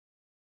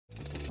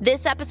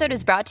This episode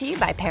is brought to you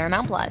by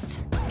Paramount Plus.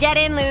 Get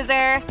in,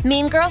 loser!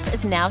 Mean Girls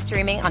is now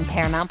streaming on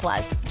Paramount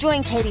Plus.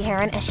 Join Katie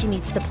Heron as she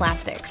meets the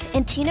plastics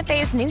in Tina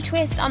Fey's new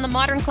twist on the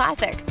modern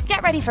classic.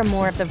 Get ready for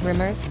more of the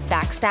rumors,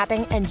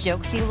 backstabbing, and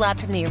jokes you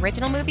loved from the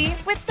original movie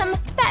with some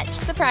fetch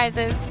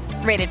surprises.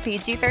 Rated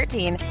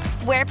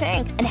PG-13. Wear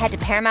pink and head to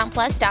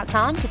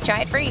ParamountPlus.com to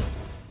try it free.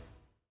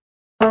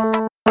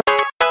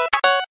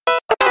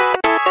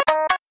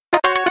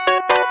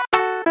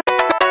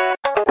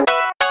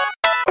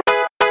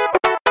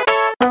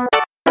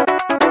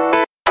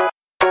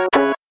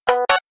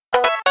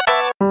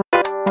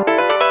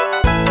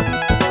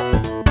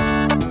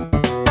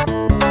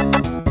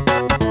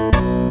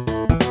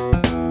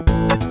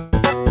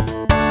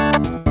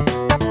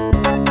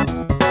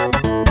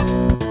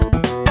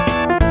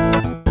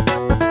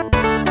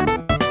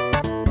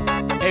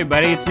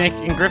 It's Nick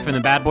and Griffin, the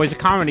Bad Boys of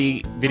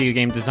Comedy video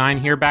game design,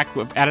 here back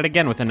at it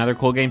again with another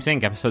Cool Games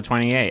Inc. episode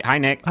 28. Hi,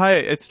 Nick. Hi,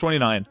 it's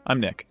 29. I'm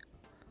Nick.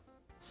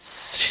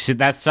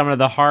 That's some of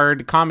the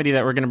hard comedy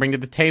that we're going to bring to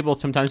the table.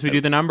 Sometimes we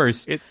do the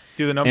numbers.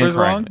 Do the numbers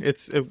wrong?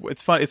 It's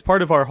fun. It's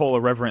part of our whole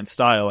irreverent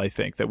style, I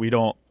think, that we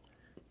don't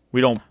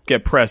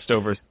get pressed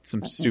over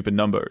some stupid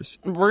numbers.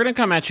 We're going to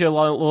come at you a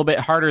little bit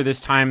harder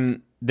this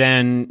time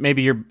than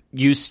maybe you're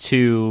used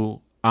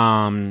to.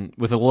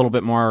 With a little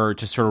bit more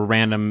just sort of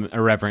random,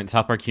 irreverent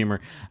South Park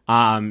humor.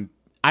 I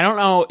don't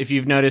know if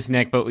you've noticed,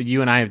 Nick, but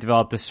you and I have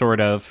developed this sort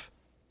of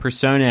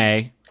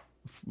persona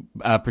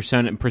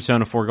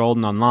 4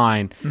 Golden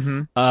online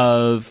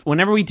of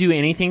whenever we do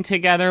anything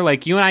together,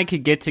 like you and I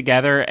could get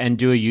together and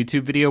do a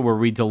YouTube video where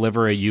we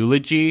deliver a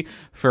eulogy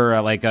for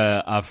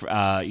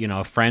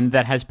a friend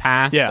that has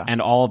passed,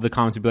 and all of the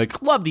comments would be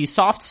like, "Love these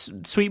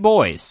soft, sweet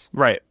boys,"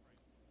 right?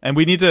 And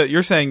we need to.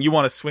 You're saying you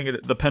want to swing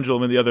the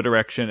pendulum in the other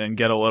direction and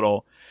get a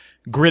little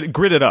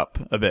grit it up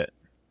a bit.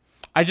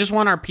 I just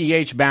want our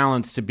pH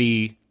balance to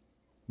be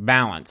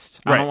balanced.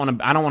 Right. I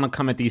don't want to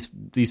come at these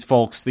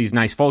folks, these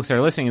nice folks that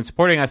are listening and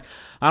supporting us.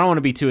 I don't want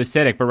to be too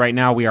acidic, but right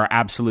now we are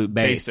absolute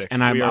basic.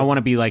 And I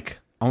want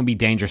to be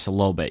dangerous a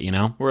little bit. You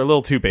know, we're a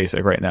little too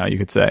basic right now, you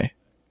could say.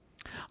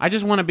 I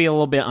just want to be a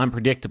little bit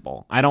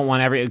unpredictable. I don't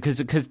want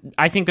because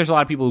I think there's a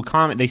lot of people who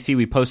comment, they see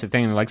we post a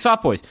thing and they're like,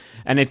 soft boys.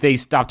 And if they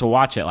stop to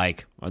watch it,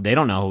 like, they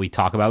don't know who we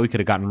talk about. We could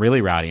have gotten really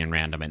rowdy and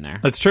random in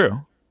there. That's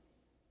true.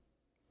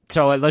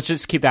 So let's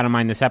just keep that in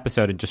mind this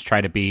episode and just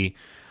try to be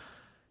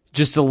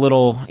just a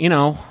little,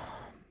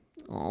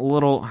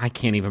 I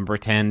can't even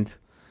pretend.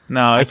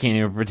 No, I can't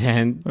even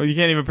pretend. You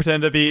can't even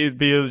pretend to be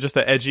just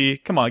an edgy.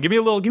 Come on, give me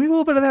a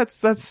little bit of that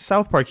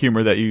South Park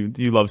humor that you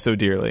love so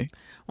dearly.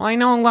 Well, I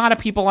know a lot of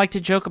people like to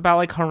joke about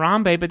like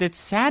Harambe, but it's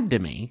sad to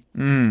me.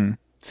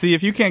 See,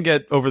 if you can't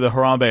get over the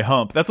Harambe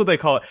hump, that's what they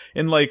call it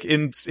in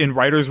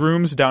writers'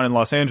 rooms down in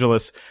Los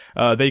Angeles.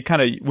 They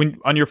kind of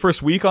on your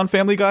first week on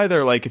Family Guy,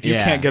 they're like, if you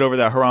can't get over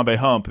that Harambe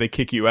hump, they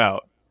kick you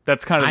out.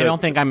 That's kind of. I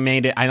don't think I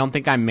made it. I don't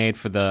think I'm made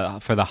for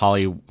the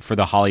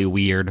Holly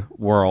weird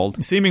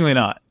world. Seemingly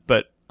not,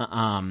 but.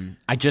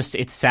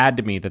 It's sad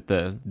to me that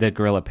the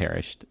gorilla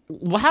perished.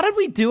 Well, how did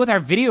we do with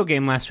our video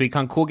game last week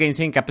on Cool Games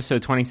Inc.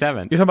 episode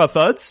 27? You're talking about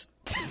Thuds?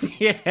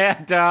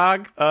 Yeah,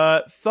 dog.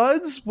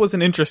 Thuds was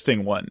an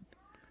interesting one.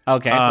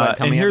 Okay,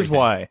 tell me here's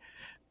everything.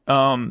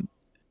 why.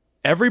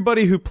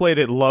 Everybody who played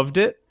it loved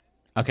it.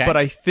 Okay. But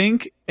I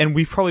think, and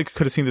we probably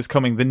could have seen this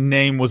coming, the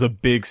name was a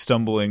big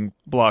stumbling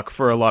block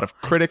for a lot of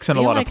critics and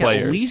a lot of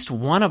players. At least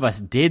one of us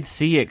did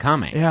see it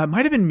coming. Yeah, it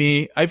might have been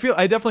me. I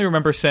definitely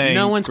remember saying...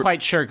 No one's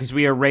quite sure because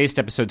we erased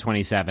episode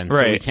 27, so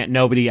right.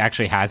 Nobody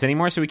actually has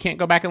anymore, so we can't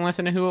go back and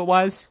listen to who it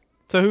was.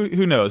 So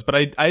who knows? But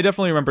I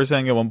definitely remember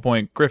saying at one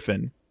point,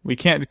 Griffin, we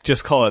can't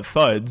just call it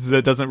Thuds.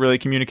 That doesn't really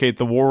communicate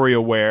the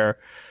WarioWare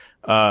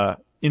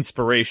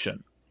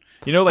inspiration.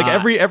 You know, like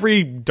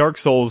every Dark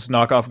Souls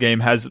knockoff game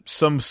has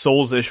some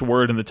Souls-ish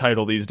word in the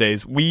title these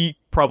days. We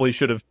probably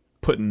should have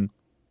put in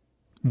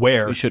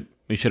where. We should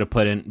have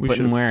put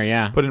in where,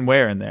 yeah. Put in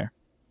where in there.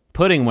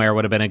 Puddingware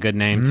would have been a good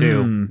name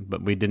too,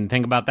 but we didn't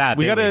think about that.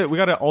 We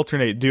gotta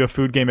alternate, do a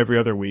food game every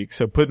other week.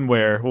 So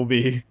Puddingware will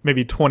be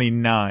maybe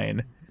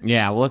 29.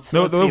 Yeah, well, let's see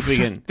if we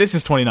can. This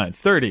is 29,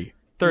 30.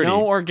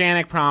 No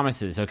organic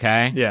promises,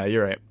 okay? Yeah,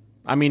 you're right.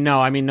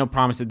 No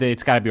promise.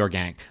 It's got to be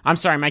organic. I'm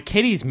sorry, my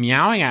kitty's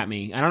meowing at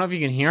me. I don't know if you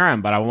can hear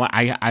him, but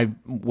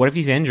what if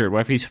he's injured?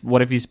 What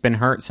if he's been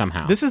hurt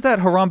somehow? This is that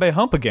Harambe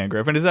hump again,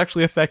 Griffin. It's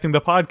actually affecting the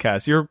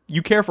podcast.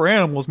 You care for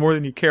animals more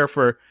than you care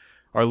for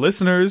our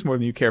listeners, more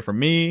than you care for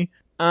me.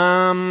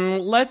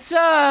 Let's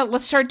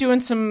start doing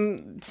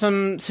some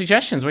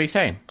suggestions. What do you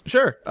say?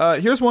 Sure.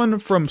 Here's one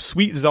from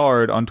Sweet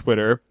Zard on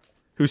Twitter,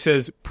 who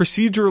says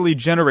procedurally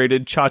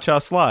generated cha-cha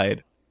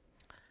slide.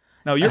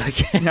 Now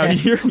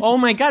you're oh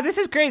my god, this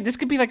is great. This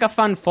could be like a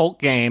fun folk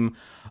game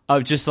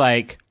of just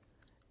like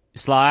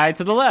slide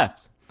to the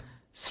left,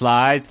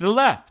 slide to the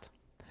left,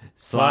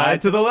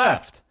 slide to the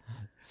left,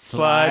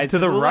 slide to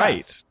the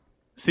right.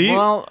 See,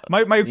 well,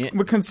 my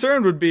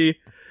concern would be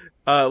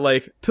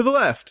like to the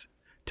left.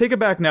 Take it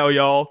back now,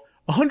 y'all.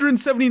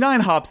 179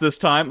 hops this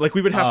time. Like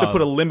we would have to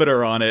put a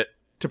limiter on it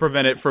to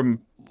prevent it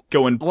from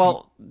going.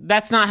 Well,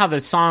 that's not how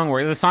the song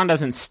works. The song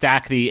doesn't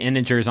stack the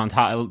integers on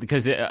top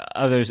because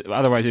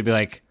otherwise it'd be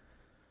like,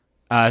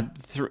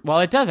 well,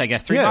 it does, I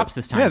guess. 3 hops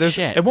this time. Yeah,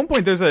 Shit. At one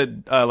point, there's a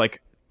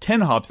like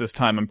 10 hops this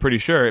time. I'm pretty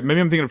sure. Maybe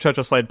I'm thinking of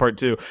Cha-Cha Slide Part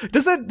 2.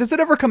 Does it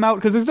ever come out?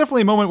 Because there's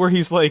definitely a moment where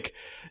he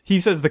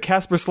says the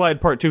Casper Slide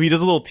Part 2. He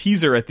does a little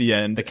teaser at the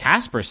end. The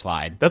Casper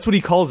Slide. That's what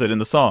he calls it in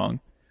the song.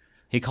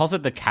 He calls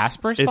it the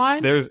Casper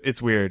Slide?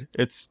 It's weird.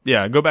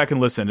 Go back and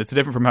listen. It's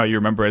different from how you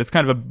remember it. It's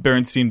kind of a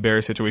Berenstein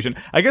Bear situation.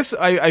 I guess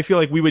I feel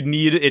like we would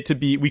need it to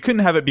be, we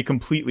couldn't have it be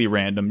completely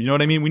random. You know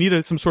what I mean? We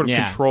need some sort of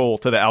control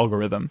to the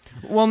algorithm.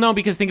 Well, no,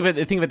 because think of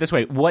it this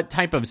way. What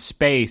type of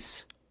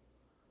space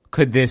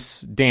could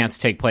this dance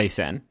take place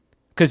in?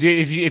 Because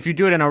if you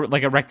do it in a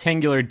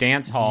rectangular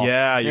dance hall,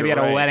 maybe at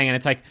a wedding, and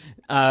it's like,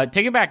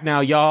 take it back now,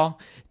 y'all.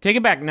 Take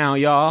it back now,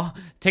 y'all.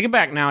 Take it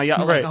back now,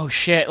 y'all. Right. Like, oh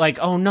shit. Like,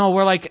 oh no,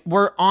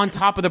 we're on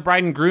top of the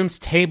bride and groom's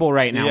table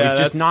right now. Yeah, We've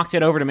just knocked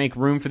it over to make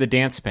room for the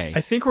dance space.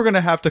 I think we're going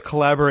to have to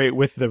collaborate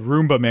with the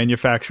Roomba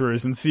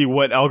manufacturers and see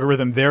what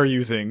algorithm they're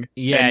using.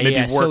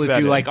 Yeah. So if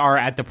you are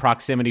at the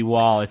proximity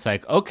wall, it's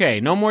like, okay,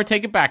 no more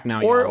take it back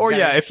now. Or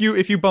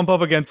if you bump up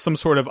against some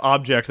sort of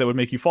object that would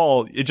make you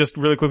fall, it just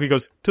really quickly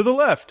goes to the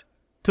left,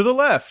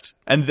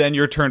 and then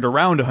you're turned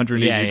around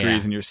 180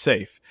 degrees and you're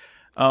safe.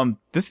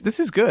 This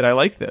is good. I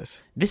like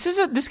this.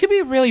 This could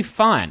be really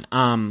fun.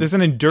 There's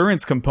an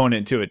endurance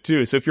component to it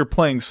too. So if you're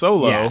playing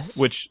solo,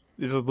 which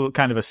is a little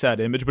kind of a sad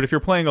image, but if you're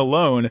playing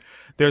alone,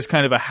 there's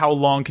kind of a how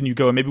long can you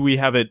go? And maybe we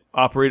have it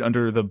operate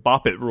under the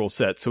Bop It rule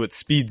set, so it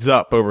speeds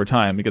up over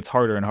time. It gets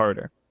harder and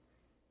harder.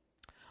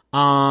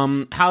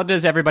 How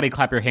does everybody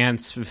clap your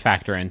hands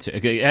factor into?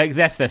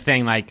 That's the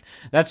thing. Like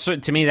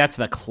to me, that's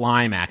the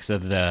climax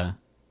of the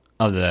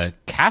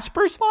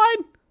Casper Slide.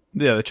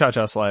 Yeah, the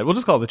Cha-Cha Slide. We'll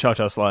just call it the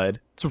Cha-Cha Slide.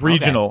 It's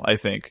regional, I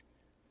think.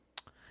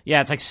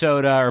 Yeah, it's like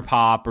soda or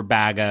pop or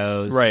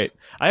Bagos. Right.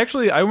 I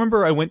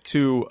remember I went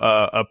to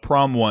a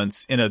prom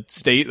once in a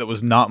state that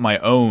was not my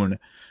own.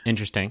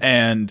 Interesting.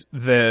 And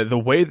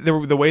the way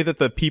that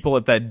the people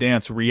at that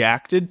dance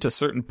reacted to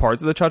certain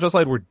parts of the Cha-Cha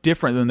Slide were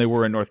different than they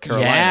were in North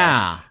Carolina.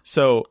 Yeah.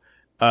 So,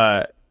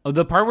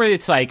 the part where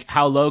it's like,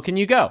 how low can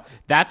you go?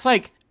 That's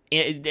like,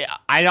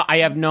 I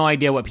have no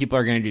idea what people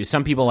are going to do.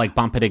 Some people like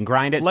bump it and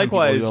grind it.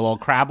 Likewise, some people do a little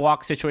crab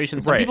walk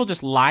situation. Some people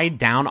just lie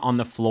down on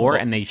the floor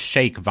and they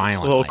shake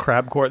violently. A little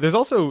crab court. There's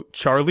also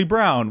Charlie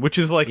Brown, which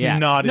is like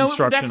not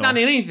instructional. That's not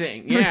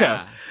anything.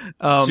 Yeah.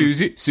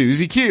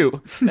 Susie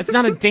Q. That's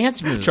not a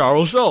dance move.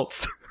 Charles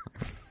Schultz.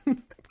 Do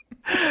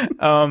you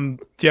have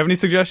any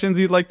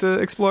suggestions you'd like to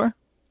explore?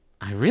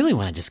 I really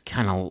want to just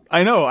kind of.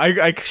 I know.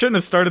 I shouldn't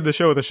have started the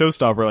show with a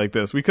showstopper like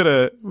this. We could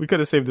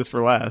have saved this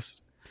for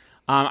last.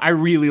 I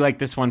really like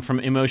this one from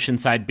Emotion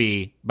Side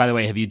B. By the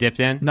way, have you dipped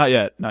in? Not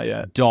yet.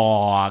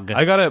 Dog.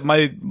 I got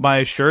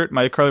my shirt,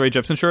 my Carly Rae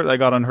Jepsen shirt I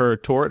got on her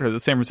tour at the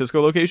San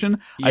Francisco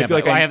location. Yeah, I feel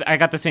like I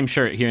got the same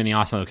shirt here in the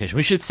Austin location.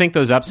 We should sync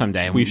those up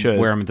someday. We should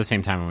wear them at the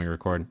same time when we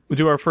record. We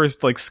do our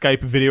first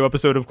Skype video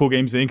episode of Cool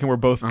Games Inc. and we're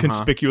both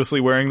conspicuously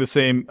wearing the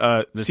same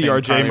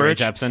CRJ same merch.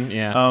 Jepsen,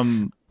 yeah.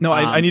 No,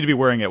 I need to be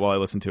wearing it while I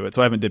listen to it,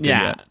 so I haven't dipped in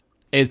yet.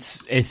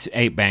 It's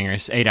 8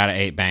 bangers, 8 out of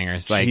 8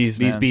 bangers. Like Jeez,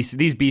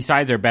 these B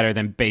sides are better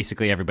than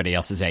basically everybody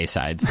else's A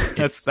sides.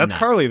 That's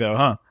Carly though,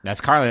 huh?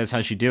 That's Carly. That's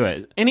how she do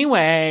it.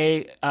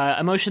 Anyway,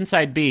 Emotion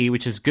Side B,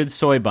 which is Good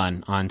Soy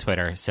Bun on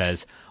Twitter,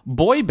 says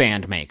boy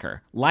band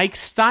maker like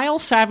style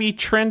savvy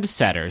trend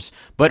setters,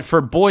 but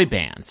for boy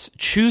bands.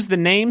 Choose the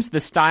names,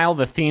 the style,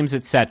 the themes,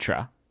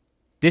 etc.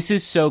 This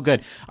is so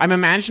good. I'm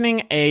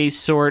imagining a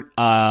sort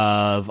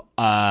of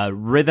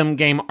rhythm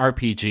game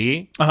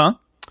RPG.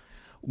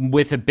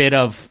 With a bit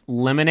of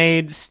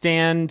Lemonade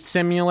Stand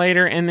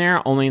Simulator in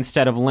there, only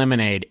instead of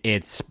lemonade,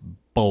 it's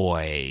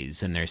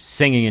boys, and they're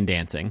singing and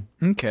dancing.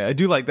 Okay, I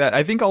do like that.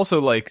 I think also,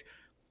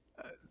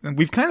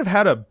 we've kind of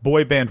had a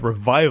boy band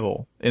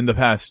revival in the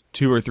past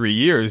 2 or 3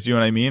 years, you know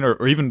what I mean?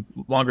 Or even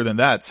longer than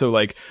that. So,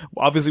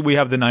 obviously we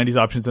have the 90s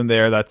options in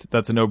there, that's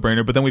a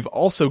no-brainer, but then we've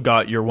also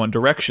got your One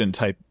Direction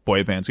type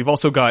boy bands. We've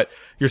also got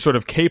your sort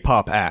of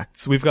K-pop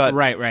acts. We've got...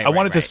 I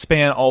wanted to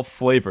span all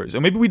flavors.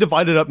 And maybe we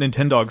divided up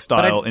Nintendog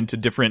style into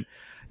different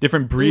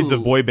breeds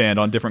of boy band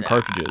on different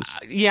cartridges.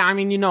 Yeah, I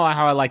mean, you know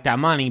how I like that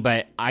money,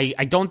 but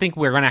I don't think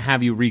we're going to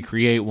have you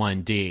recreate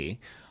 1D.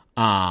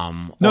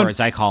 Or as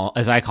I call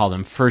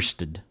them,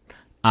 firsted.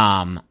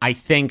 I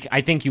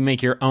think you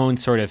make your own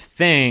sort of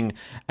thing,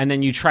 and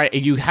then you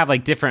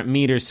have different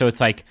meters. So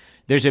it's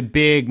there's a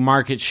big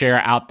market share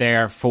out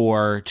there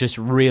for just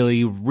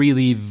really,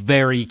 really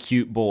very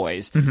cute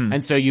boys. Mm-hmm.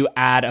 And so you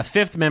add a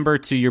 5th member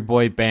to your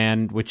boy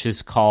band, which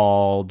is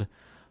called,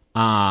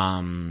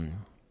 Sunshine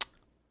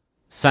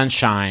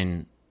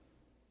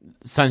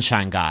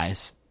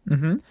Guys.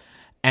 Mm-hmm.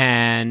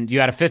 and you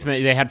had a fifth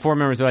member. They had 4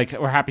 members. They're like,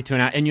 we're happy to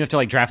announce, and you have to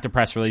like draft a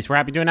press release. We're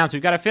happy to announce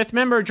we've got a 5th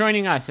member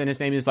joining us, and his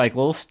name is like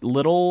little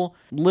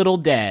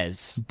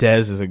Dez.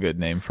 Dez is a good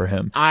name for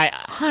him.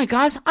 Hi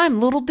guys, I'm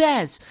Little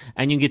Dez,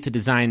 and you get to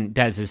design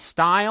Dez's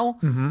style,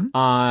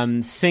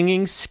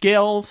 singing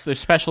skills. There's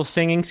special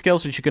singing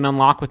skills which you can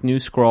unlock with new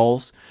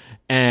scrolls.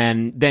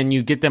 And then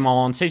you get them all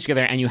on stage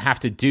together, and you have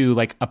to do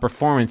like a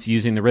performance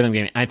using the rhythm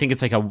game. And I think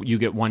it's like you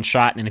get one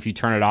shot, and if you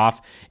turn it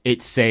off,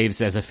 it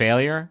saves as a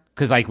failure.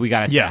 Because like we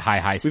got to set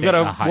high state.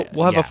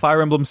 We'll have a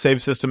Fire Emblem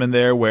save system in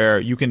there where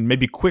you can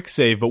maybe quick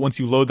save, but once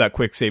you load that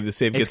quick save, the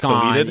save gets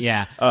deleted.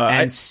 Yeah,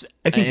 I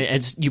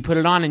think you put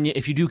it on, and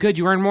if you do good,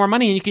 you earn more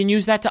money, and you can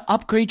use that to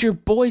upgrade your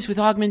boys with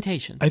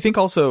augmentation. I think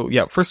also,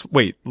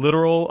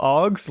 literal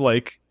augs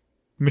like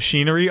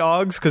machinery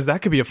augs, because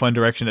that could be a fun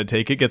direction to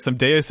take it. Get some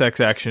Deus Ex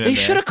action in there. They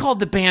should have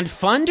called the band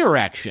Fun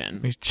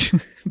Direction.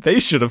 They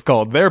should have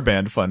called their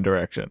band Fun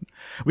Direction.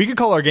 We could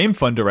call our game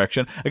Fun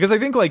Direction, because I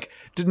think, like,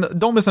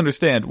 don't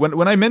misunderstand.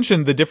 When I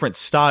mentioned the different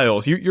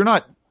styles, you're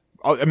not,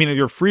 I mean,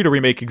 you're free to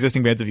remake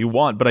existing bands if you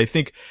want, but I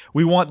think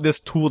we want this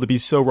tool to be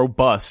so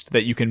robust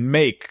that you can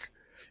make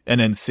an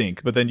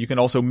NSYNC, but then you can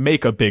also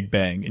make a Big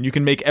Bang, and you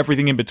can make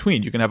everything in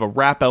between. You can have a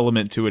rap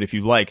element to it if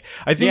you like.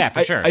 I think, yeah,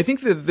 for sure. I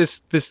think that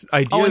this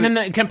idea. Oh, and then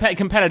the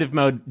competitive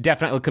mode,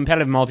 definitely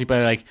competitive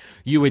multiplayer. Like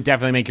you would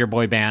definitely make your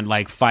boy band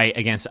like fight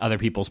against other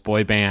people's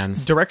boy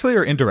bands directly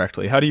or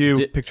indirectly. How do you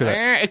picture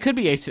that? It could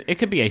be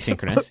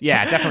asynchronous.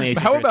 Yeah, definitely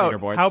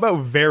asynchronous. How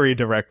about very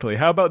directly?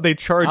 How about they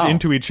charge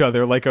into each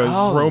other like a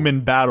Roman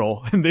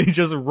battle, and they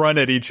just run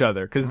at each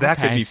other? Because that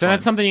could be fun. So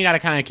that's something you got to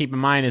kind of keep in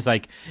mind. Is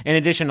like in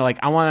addition to like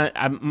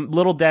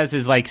Little Dez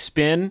is like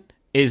spin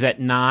is at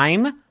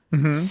 9,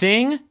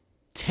 sing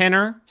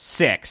tenor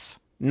 6.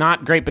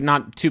 Not great, but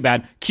not too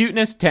bad.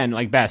 Cuteness 10,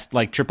 like best,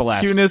 like triple S.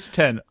 Cuteness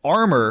 10,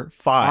 armor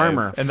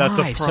 5, and that's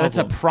a problem. So that's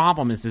a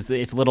problem. Is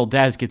if Little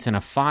Dez gets in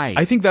a fight.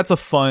 I think that's a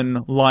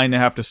fun line to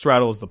have to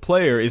straddle as the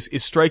player. Is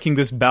striking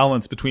this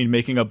balance between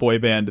making a boy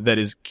band that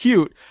is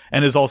cute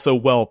and is also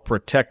well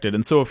protected.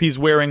 And so if he's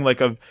wearing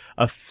like a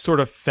sort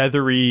of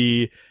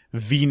feathery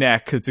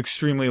V-neck that's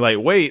extremely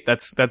lightweight,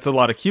 that's a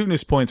lot of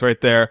cuteness points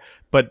right there,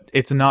 but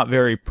it's not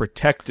very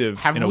protective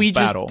in a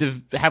battle.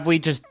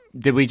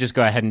 Did we just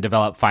go ahead and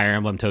develop Fire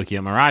Emblem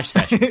Tokyo Mirage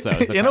Sessions? So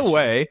in a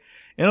way,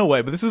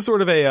 but this is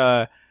sort of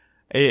a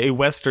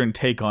Western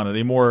take on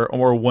it, a more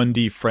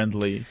 1D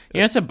friendly. You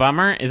know, it's a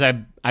bummer is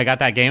I got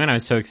that game and I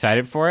was so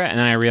excited for it, and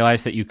then I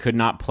realized that you could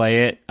not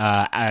play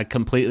it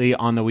completely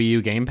on the Wii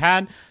U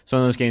gamepad. It's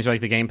one of those games where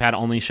like the gamepad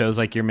only shows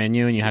like your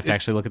menu, and you have to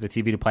actually look at the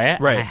TV to play it.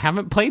 Right. I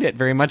haven't played it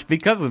very much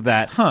because of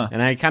that,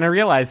 and I kind of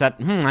realized that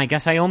I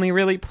guess I only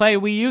really play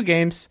Wii U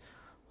games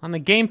on the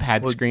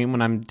gamepad screen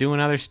when I'm doing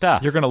other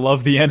stuff. You're gonna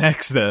love the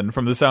NX then,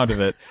 from the sound of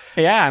it.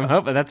 Yeah, I'm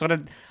hoping that's what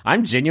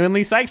I'm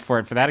genuinely psyched for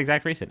it for that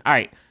exact reason. All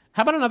right.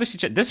 How about another?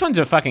 This one's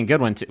a fucking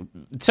good one too.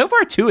 So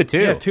far, 2 of 2.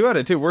 Yeah, 2 out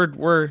of 2.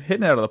 We're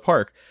hitting it out of the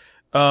park.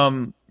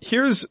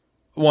 Here's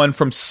one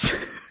from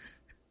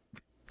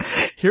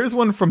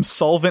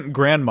Solvent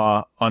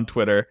Grandma on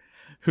Twitter,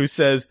 who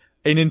says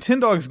a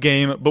Nintendogs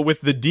game, but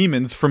with the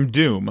demons from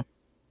Doom.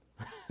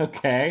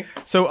 Okay.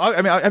 So I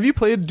mean, have you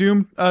played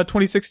Doom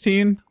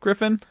 2016,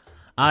 Griffin?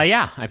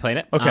 Yeah, I played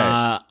it. Okay.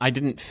 I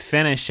didn't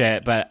finish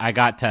it, but I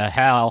got to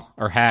hell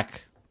or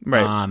heck.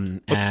 Right.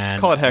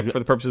 Let's call it heck for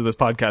the purposes of this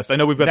podcast. I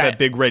know we've got that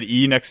big red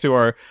E next to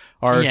our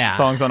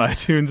songs on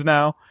iTunes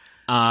now.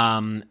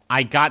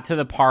 I got to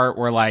the part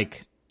where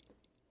like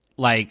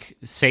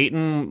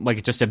Satan,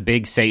 like just a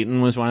big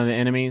Satan was one of the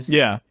enemies.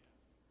 Yeah.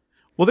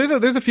 Well,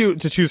 there's a few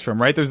to choose from,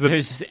 right?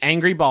 There's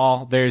Angry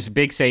Ball, there's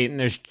Big Satan,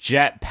 there's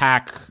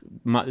Jetpack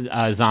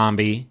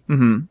Zombie.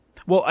 Mm-hmm.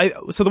 Well,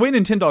 so the way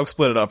Nintendogs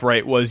split it up,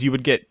 right, was you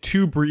would get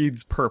 2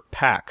 breeds per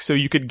pack. So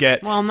you could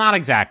get... Well, not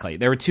exactly.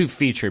 There were 2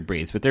 featured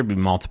breeds, but there'd be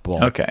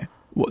multiple. Okay.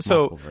 Well,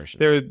 so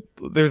there's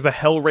the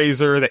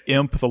Hellraiser, the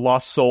Imp, the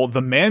Lost Soul,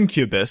 the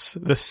Mancubus,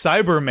 the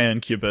Cyber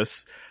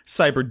Mancubus,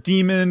 Cyber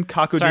Demon,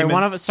 Cacodemon.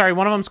 One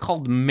of them's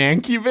called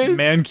Mancubus?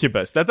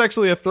 Mancubus. That's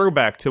actually a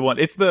throwback to one.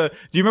 Do you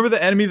remember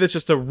the enemy that's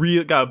just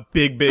got a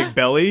big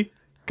belly?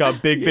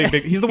 Got big.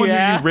 He's the one who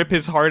you rip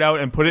his heart out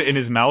and put it in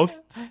his mouth.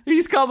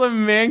 He's called a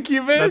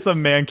Mancubus? That's a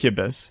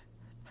Mancubus.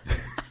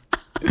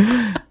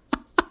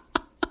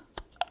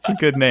 It's a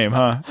good name,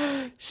 huh?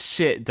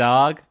 Shit,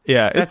 dog.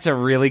 Yeah. That's a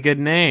really good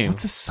name.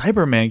 What's a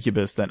Cyber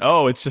Mancubus then?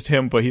 Oh, it's just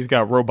him, but he's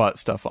got robot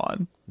stuff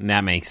on.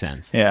 That makes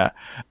sense. Yeah.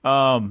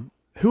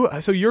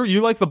 So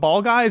you like the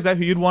ball guy? Is that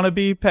who you'd want to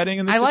be petting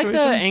in this situation? I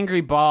like the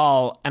Angry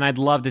Ball, and I'd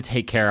love to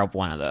take care of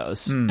one of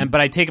those.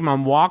 But I take him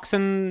on walks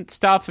and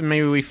stuff, and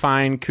maybe we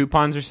find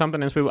coupons or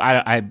something.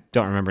 I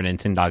don't remember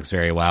Nintendogs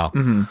very well.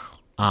 Mm-hmm.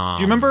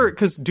 Do you remember?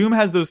 Because Doom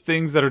has those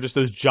things that are just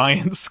those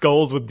giant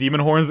skulls with demon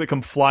horns that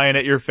come flying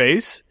at your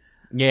face.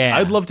 Yeah,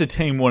 I'd love to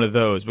tame one of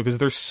those because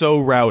they're so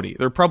rowdy.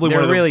 They're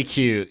really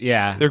cute.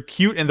 Yeah, they're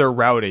cute and they're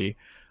rowdy.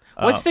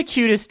 What's the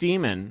cutest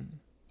demon?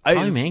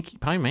 Probably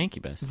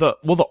Mancubus.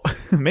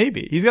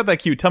 Maybe he's got that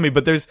cute tummy,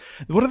 but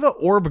what are the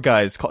orb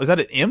guys called? Is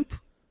that an imp?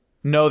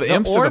 No, the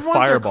imps are the orb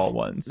fireball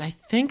ones. I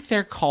think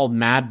they're called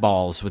Mad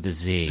Balls with a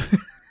Z.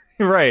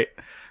 Right.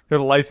 They're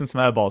the licensed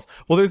mad balls.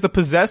 Well, there's the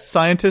possessed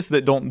scientists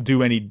that don't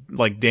do any,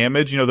 like,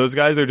 damage. You know, those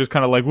guys, they're just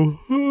kind of like,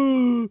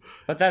 woohoo.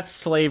 But that's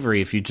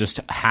slavery if you just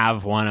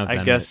have one of them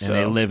I guess and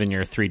they live in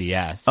your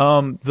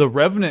 3DS. The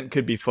Revenant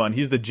could be fun.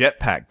 He's the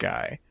jetpack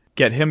guy.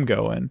 Get him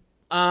going.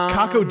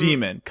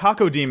 Cacodemon.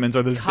 Cacodemons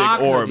are those big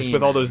orbs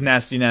with all those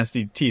nasty,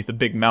 nasty teeth, a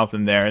big mouth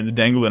in there, and the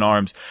dangling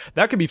arms.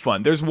 That could be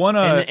fun. There's one...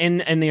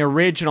 in the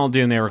original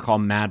Doom, they were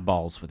called Mad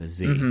Balls with a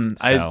Z. Mm-hmm.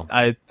 So.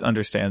 I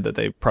understand that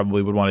they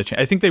probably would want to change.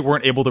 I think they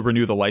weren't able to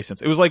renew the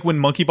license. It was like when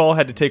Monkey Ball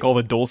had to take all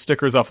the Dole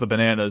stickers off the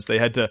bananas. They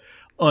had to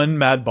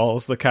un-Mad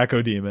Balls the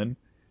Cacodemon.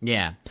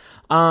 Yeah.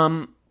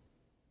 How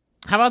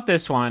about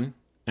this one?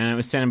 And it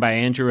was sent in by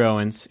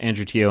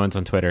Andrew T. Owens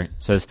on Twitter. It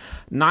says,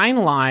 9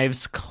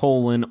 Lives,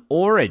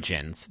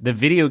 Origins, the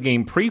video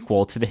game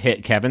prequel to the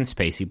hit Kevin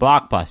Spacey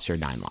blockbuster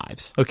 9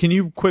 Lives. Oh, can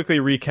you quickly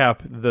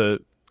recap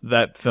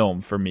that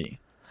film for me?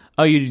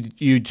 Oh,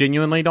 you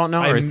genuinely don't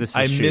know? Or is this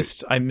a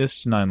shoot? I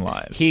missed 9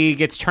 Lives. He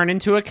gets turned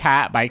into a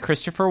cat by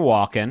Christopher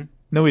Walken.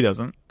 No, he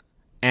doesn't.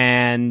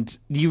 And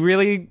you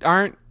really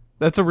aren't...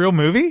 That's a real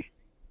movie?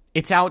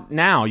 It's out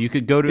now. You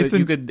could go to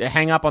you could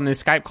hang up on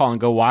this Skype call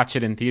and go watch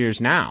it in theaters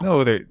now.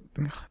 No,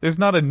 there's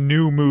not a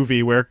new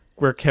movie where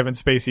Kevin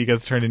Spacey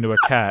gets turned into a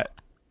cat.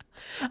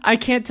 I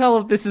can't tell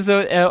if this is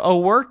a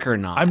work or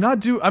not. I'm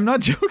not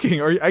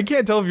joking. Or I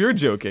can't tell if you're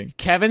joking.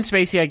 Kevin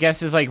Spacey, I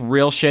guess, is like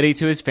real shitty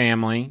to his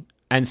family,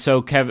 and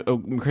so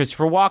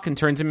Christopher Walken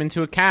turns him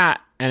into a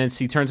cat, and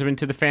he turns him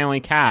into the family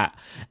cat.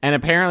 And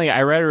apparently,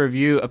 I read a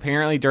review.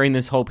 Apparently, during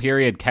this whole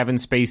period, Kevin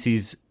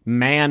Spacey's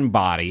man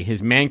body,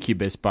 his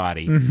mancubus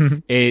body,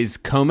 is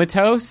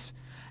comatose,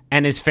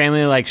 and his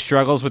family like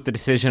struggles with the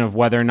decision of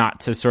whether or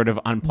not to sort of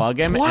unplug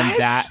him.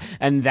 What?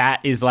 And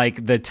that is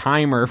like the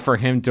timer for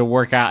him to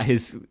work out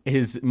his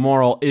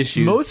moral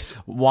issues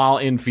while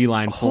in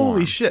feline form.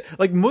 Holy shit.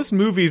 Like most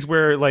movies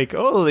where like,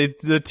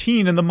 the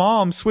teen and the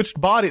mom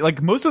switched body,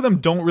 like most of them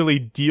don't really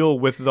deal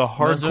with the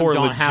hardcore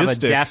don't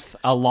logistics. have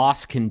a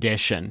loss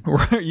condition.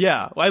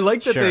 Yeah. I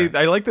like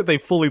that they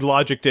fully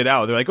logicked it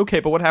out. They're like, okay,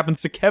 but what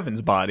happens to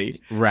Kevin's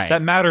body? Right.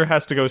 That matter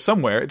has to go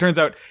somewhere. It turns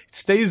out it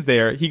stays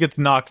there. He gets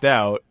knocked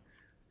out.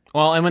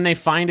 Well, and when they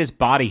find his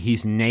body,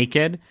 he's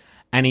naked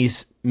and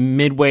he's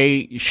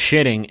midway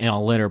shitting in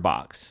a litter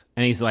box.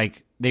 And he's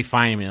like, they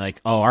find him and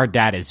like, oh, our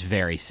dad is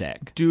very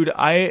sick. Dude,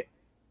 I'm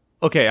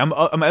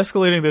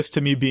escalating this to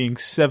me being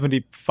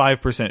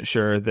 75%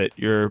 sure that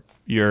you're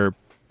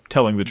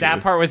telling the truth.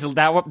 That part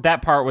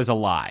was a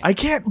lie. I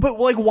can't, but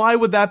like, why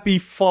would that be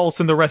false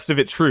and the rest of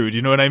it true? Do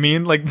you know what I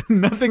mean? Like,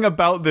 nothing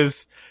about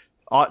this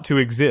ought to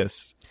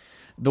exist.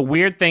 The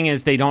weird thing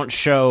is they don't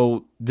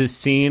show the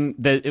scene.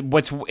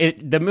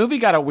 The movie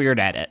got a weird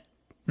edit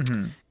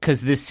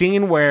because the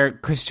scene where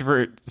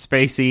Christopher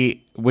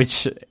Spacey,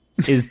 which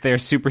is their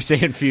Super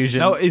Saiyan fusion.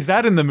 Now, is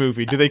that in the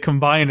movie? Do they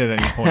combine at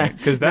any point?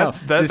 Because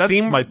that's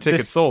my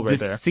ticket sold right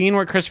there. The scene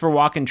where Christopher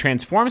Walken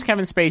transforms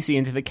Kevin Spacey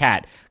into the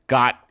cat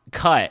got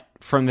cut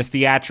from the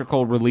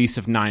theatrical release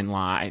of 9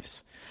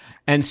 Lives.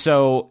 And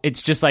so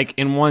it's just like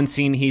in one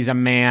scene, he's a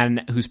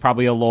man who's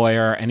probably a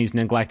lawyer and he's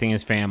neglecting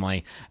his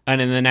family.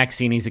 And in the next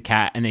scene, he's a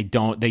cat and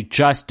they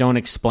just don't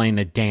explain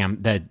the damn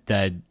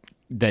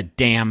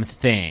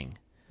thing.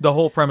 The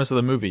whole premise of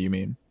the movie, you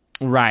mean?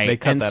 Right. They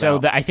cut and that so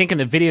out. I think in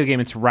the video game,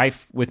 it's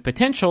rife with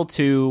potential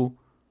to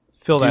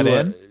fill that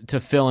in,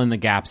 to fill in the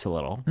gaps a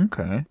little.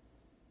 Okay.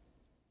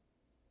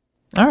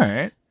 All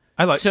right.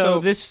 I like so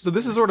this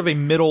is sort of a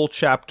middle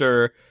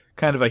chapter.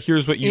 Kind of a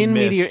here's what you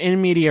missed.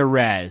 In media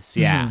res,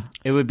 yeah. Mm-hmm.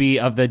 It would be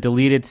of the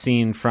deleted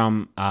scene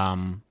from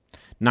 9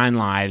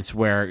 Lives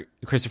where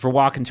Christopher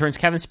Walken turns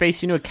Kevin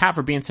Spacey into a cat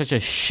for being such a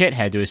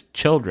shithead to his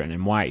children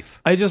and wife.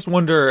 I just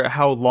wonder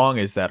how long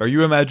is that? Are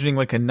you imagining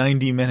like a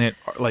 90-minute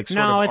like sort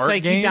of art game? No, it's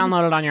like you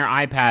download it on your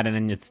iPad and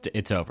then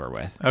it's over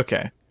with.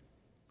 Okay.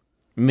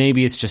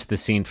 Maybe it's just the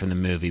scene from the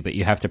movie, but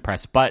you have to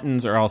press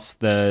buttons or else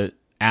the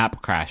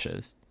app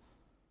crashes.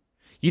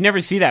 You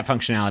never see that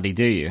functionality,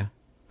 do you?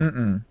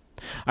 Mm-mm.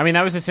 I mean,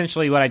 that was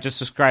essentially what I just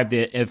described,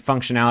 the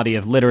functionality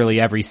of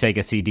literally every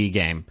Sega CD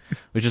game,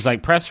 which is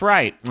like, press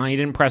right. Well, you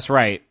didn't press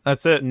right.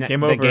 That's it.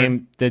 Game over.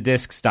 The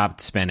disc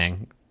stopped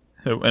spinning.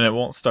 And it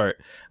won't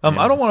start.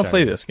 I don't want to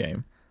play this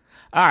game.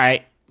 All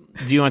right.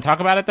 Do you want to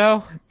talk about it,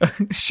 though?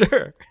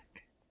 Sure.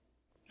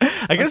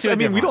 I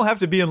mean, we don't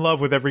have to be in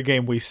love with every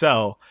game we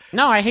sell.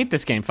 No, I hate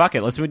this game. Fuck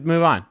it. Let's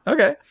move on.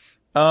 Okay.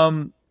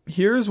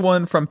 Here's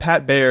one from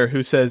Pat Bayer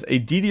who says, a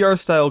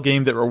DDR-style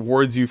game that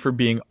rewards you for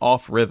being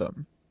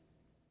off-rhythm.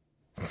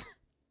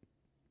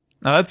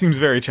 Now that seems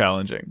very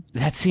challenging.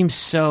 That seems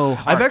so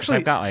hard.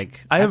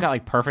 I've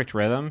got perfect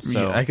rhythm,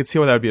 so I could see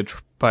why that would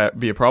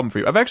be a problem for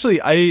you.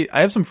 I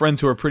have some friends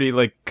who are pretty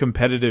like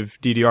competitive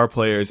DDR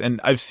players, and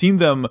I've seen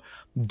them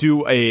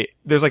do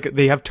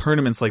they have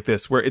tournaments like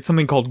this where it's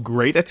something called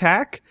Great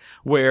Attack,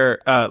 where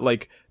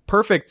like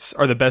perfects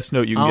are the best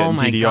note you can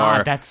get in DDR. Oh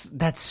my god,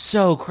 that's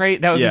so crazy.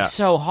 That would be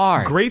so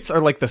hard. Greats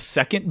are like the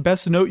second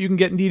best note you can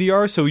get in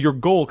DDR. So your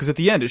goal, because at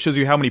the end it shows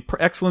you how many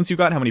excellence you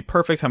got, how many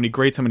perfects, how many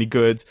greats, how many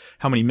goods,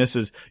 how many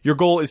misses. Your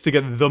goal is to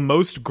get the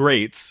most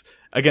greats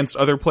against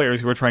other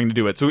players who are trying to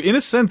do it. So in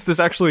a sense, this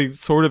actually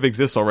sort of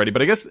exists already.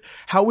 But I guess,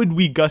 how would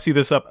we gussy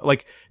this up?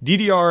 Like,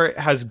 DDR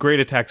has great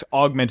attacks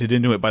augmented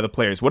into it by the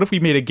players. What if we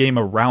made a game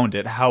around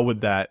it? How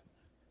would that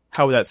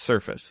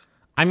surface?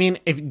 I mean,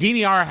 if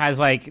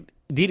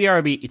DDR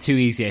would be too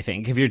easy, I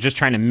think, if you're just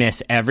trying to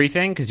miss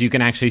everything, because you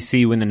can actually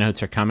see when the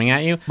notes are coming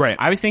at you. Right.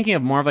 I was thinking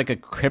of more of like a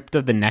Crypt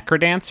of the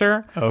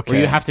Necrodancer, okay, where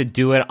you have to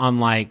do it on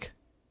like,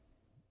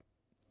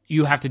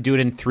 you have to do it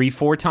in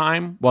 3/4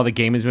 time while the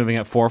game is moving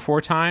at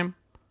 4/4 time.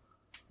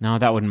 No,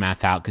 that wouldn't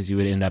math out because you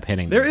would end up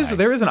hitting. There is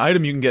an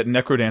item you can get in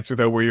Necrodancer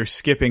though where you're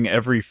skipping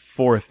every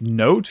fourth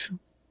note.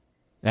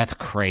 That's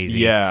crazy.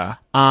 Yeah.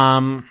 I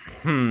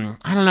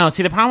don't know.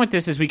 See, the problem with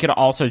this is we could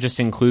also just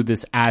include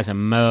this as a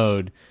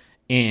mode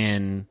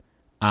in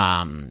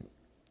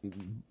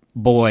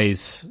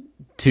Boys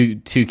Too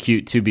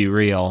Cute to Be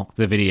Real,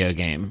 the video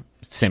game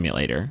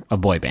simulator of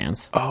boy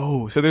bands.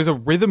 Oh, so there's a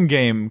rhythm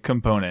game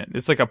component.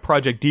 It's like a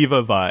Project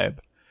Diva vibe.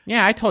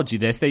 Yeah, I told you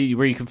this, where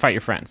you can fight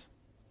your friends.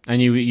 And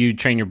you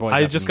train your boys.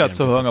 I just got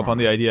so hung up on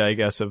the idea, I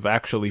guess, of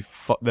actually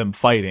them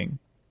fighting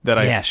that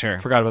I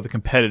forgot about the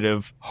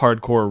competitive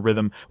hardcore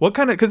rhythm. What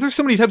kind of? Because there's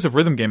so many types of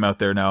rhythm game out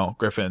there now,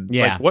 Griffin.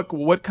 Yeah. Like,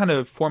 what kind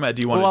of format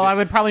do you want? Well, to do? I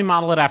would probably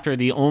model it after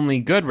the only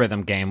good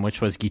rhythm game,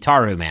 which was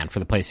Guitar Man for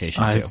the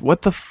PlayStation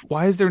 2.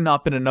 Why has there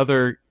not been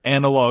another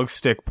analog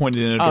stick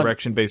pointed in a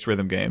direction-based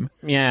rhythm game?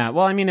 Yeah.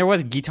 Well, I mean, there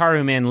was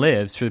Guitar Man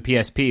Lives for the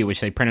PSP,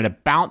 which they printed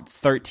about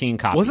 13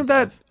 copies. Wasn't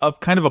that a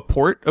kind of a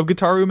port of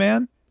Guitar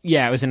Man?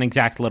 Yeah, it was an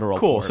exact literal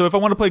port. So if I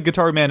want to play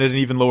Guitar Man at an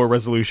even lower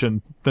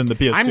resolution than the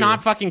PS2... I'm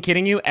not fucking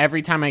kidding you.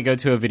 Every time I go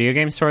to a video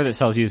game store that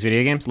sells used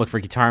video games, look for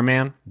Guitar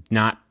Man.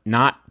 Not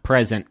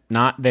present.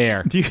 Not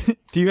there. Do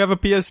you have a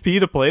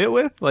PSP to play it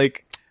with?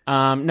 Like,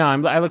 no,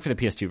 I look for the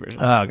PS2 version.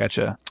 Oh,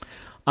 gotcha.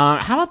 How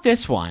about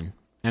this one?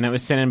 And it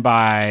was sent in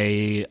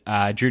by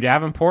Drew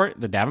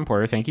Davenport, the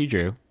Davenporter. Thank you,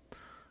 Drew.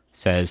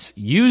 Says,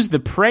 use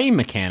the prey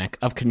mechanic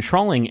of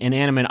controlling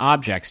inanimate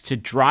objects to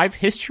drive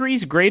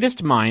history's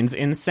greatest minds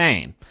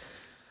insane.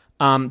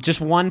 Just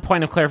one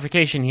point of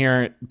clarification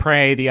here.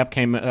 Prey, the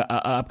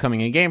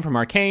upcoming game from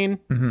Arcane.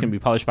 Mm-hmm. It's going to be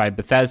published by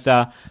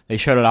Bethesda. They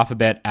showed it off a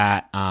bit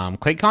at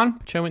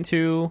QuakeCon, which I went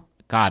to,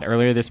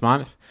 earlier this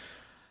month.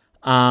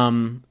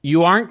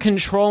 You aren't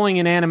controlling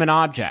inanimate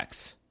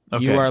objects.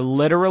 Okay. You are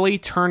literally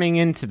turning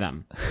into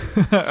them.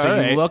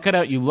 So you look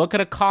at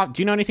a cop. Do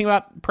you know anything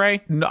about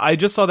Prey? No, I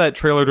just saw that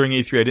trailer during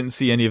E3. I didn't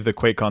see any of the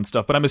QuakeCon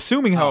stuff, but I'm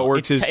assuming how it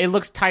works is it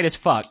looks tight as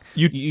fuck.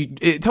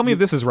 Tell me if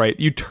this is right.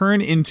 You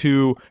turn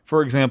into,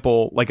 for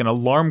example, like an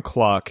alarm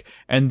clock,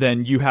 and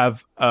then you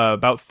have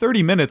about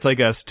 30 minutes, I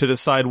guess, to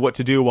decide what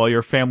to do while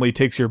your family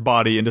takes your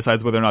body and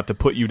decides whether or not to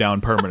put you down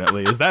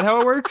permanently. Is that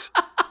how it works?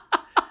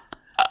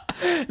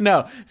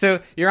 No. So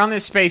you're on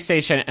this space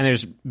station, and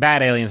there's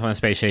bad aliens on the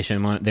space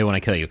station, and they want to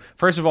kill you.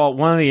 First of all,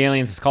 one of the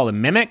aliens is called a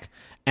mimic,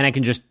 and it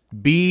can just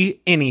be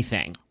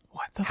anything.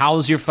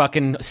 How's your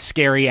fucking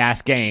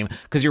scary-ass game?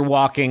 Because you're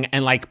walking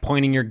and, like,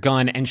 pointing your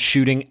gun and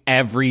shooting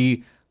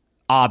every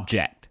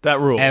object. That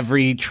rules.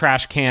 Every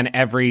trash can,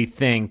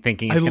 everything,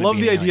 thinking it's going to be I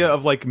love the idea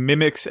of, like,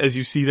 mimics as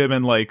you see them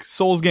in, like,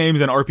 Souls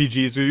games and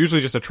RPGs. They're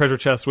usually just a treasure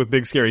chest with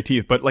big, scary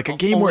teeth. But, like, a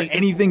game where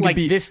anything could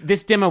be...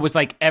 This demo was,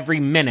 like, every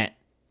minute.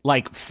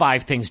 Like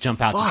 5 things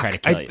jump out to try to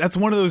kill you. That's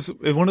one of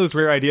those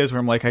rare ideas where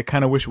I'm like, I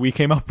kind of wish we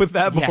came up with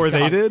that before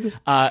they did.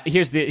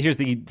 Here's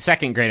the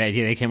second great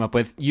idea they came up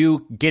with.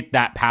 You get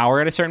that power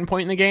at a certain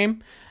point in the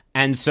game,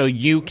 and so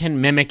you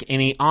can mimic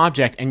any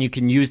object, and you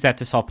can use that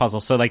to solve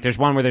puzzles. So like, there's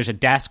one where there's a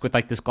desk with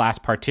like this glass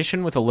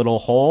partition with a little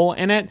hole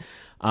in it,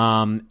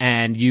 and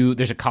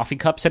there's a coffee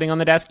cup sitting on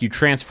the desk. You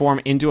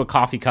transform into a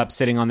coffee cup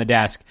sitting on the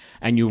desk,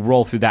 and you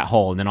roll through that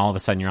hole, and then all of a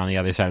sudden you're on the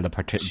other side of the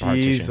partition.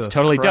 It's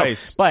totally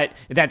Christ. dope.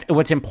 But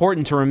what's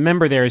important to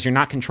remember there is you're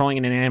not controlling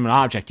an inanimate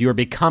object. You are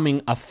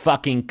becoming a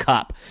fucking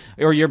cup,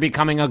 or you're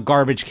becoming a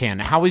garbage can.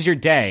 How was your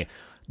day?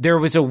 There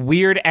was a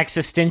weird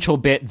existential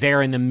bit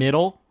there in the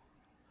middle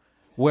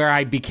where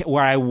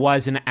I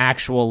was an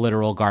actual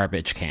literal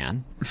garbage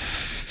can.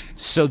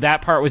 So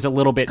that part was a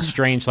little bit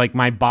strange. Like,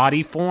 my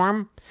body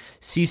form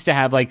ceased to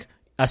have like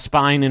a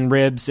spine and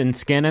ribs and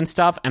skin and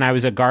stuff, and I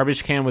was a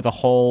garbage can with a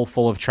hole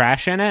full of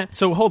trash in it.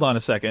 So hold on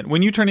a second.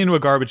 When you turn into a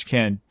garbage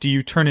can, do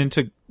you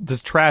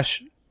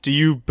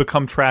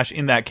become trash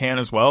in that can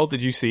as well?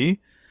 Did you see?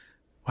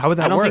 How would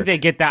that work? I don't think they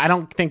get that. I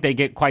don't think they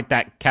get quite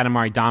that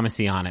Katamari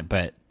Damacy on it,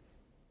 but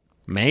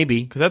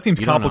maybe. Because that seems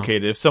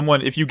complicated.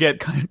 If you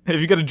get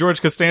a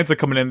George Costanza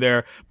coming in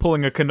there,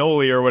 pulling a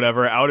cannoli or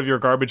whatever out of your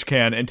garbage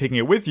can and taking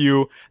it with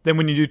you, then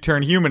when you do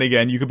turn human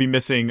again, you could be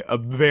missing a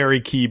very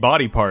key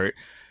body part.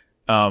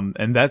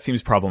 And that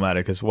seems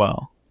problematic as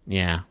well.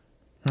 Yeah.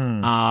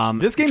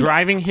 This game,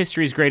 driving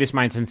history's greatest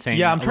minds insane.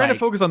 Yeah, I'm trying to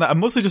focus on that. I'm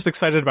mostly just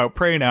excited about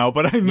Prey now,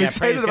 but I'm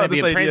excited about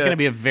this idea. Prey's going to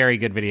be a very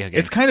good video game.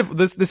 It's kind of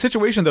the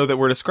situation though that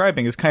we're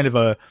describing is kind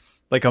of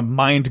like a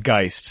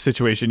Mindgeist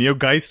situation. You know,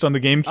 Geist on the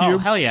GameCube? Oh,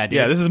 hell yeah, dude.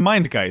 Yeah, this is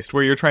Mindgeist,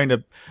 where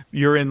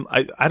you're in,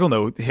 I don't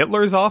know,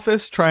 Hitler's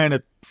office trying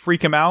to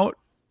freak him out,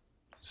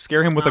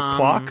 scare him with a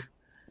clock.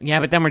 Yeah,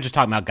 but then we're just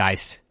talking about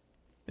Geist.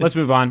 Let's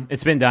move on.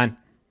 It's been done.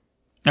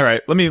 All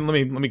right, let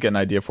me get an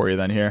idea for you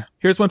then here.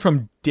 Here's one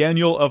from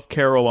Daniel of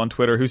Carroll on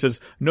Twitter who says,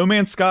 "No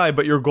Man's Sky,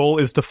 but your goal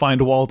is to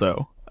find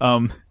Waldo."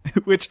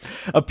 Which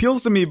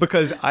appeals to me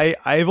because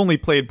I've only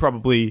played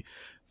probably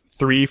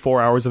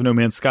 3-4 hours of No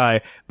Man's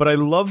Sky, but I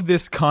love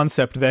this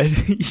concept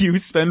that you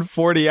spend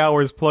 40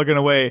 hours plugging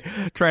away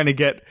trying to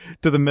get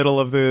to the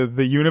middle of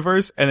the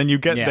universe, and then you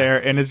get there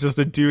and it's just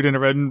a dude in a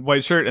red and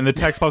white shirt, and the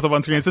text pops up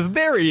on screen and says,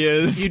 "There he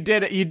is." You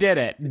did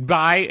it.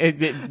 Bye. And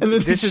then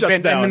this has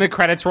been, and then the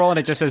credits roll and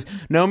it just says,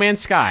 "No Man's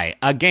Sky,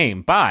 a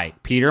game by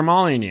Peter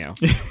Molyneux."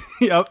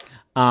 Yep.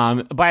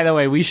 By the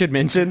way, we should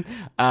mention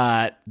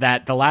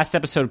that the last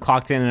episode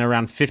clocked in at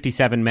around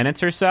 57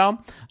 minutes or so.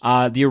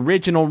 The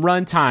original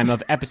runtime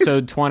of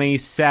episode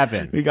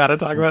 27 we gotta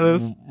talk about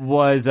this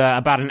was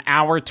about an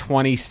hour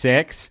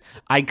 26.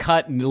 I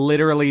cut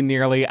literally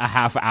nearly a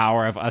half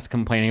hour of us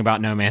complaining about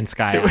No Man's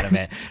Sky out of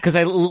it because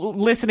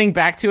listening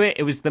back to it,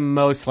 it was the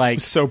most like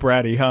so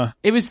bratty, huh?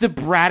 It was the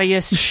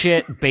brattiest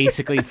shit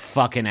basically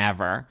fucking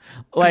ever.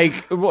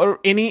 Like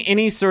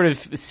any sort of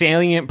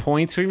salient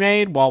points we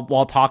made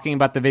while talking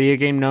about the video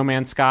game No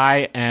Man's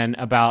Sky and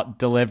about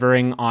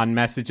delivering on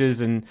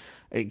messages and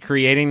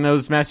creating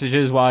those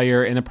messages while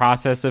you're in the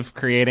process of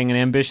creating an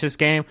ambitious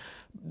game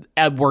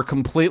were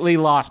completely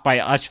lost by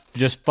us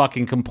just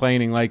fucking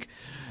complaining like,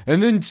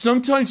 and then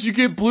sometimes you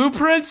get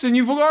blueprints and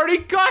you've already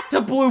got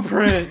the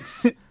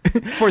blueprints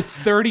for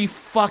 30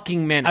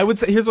 fucking minutes. I would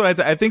say, here's what I'd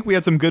say. I think we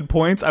had some good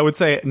points. I would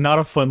say not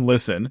a fun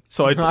listen.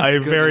 So I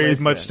very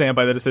much stand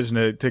by the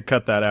decision to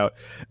cut that out.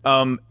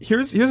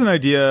 Here's an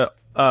idea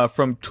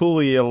from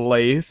Tulula_,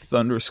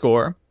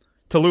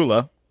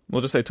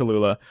 we'll just say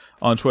Tallulah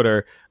on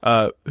Twitter,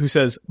 who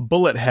says,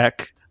 "Bullet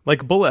heck,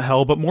 like bullet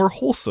hell, but more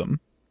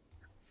wholesome."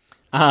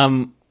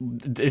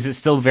 Is it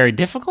still very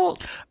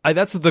difficult?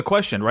 That's the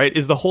question, right?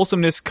 Is the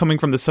wholesomeness coming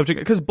from the subject?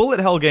 Because bullet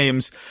hell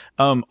games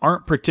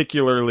aren't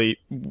particularly,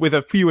 with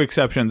a few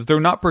exceptions, they're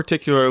not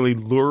particularly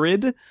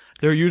lurid.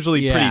 They're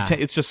usually pretty.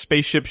 It's just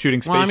spaceship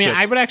shooting spaceships. Well, I mean,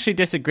 I would actually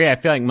disagree. I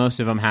feel like most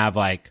of them have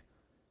like,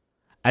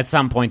 at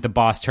some point, the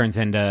boss turns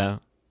into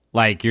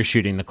like you're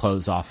shooting the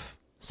clothes off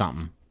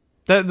something.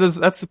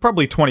 That's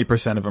probably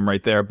 20% of them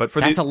right there. But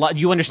that's a lot.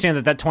 You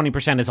understand that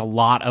 20% is a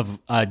lot of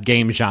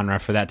game genre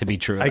for that to be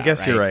true. I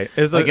guess you're right.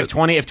 It's like if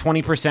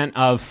 20%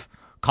 of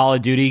Call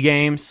of Duty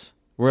games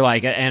were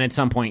like, and at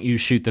some point you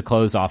shoot the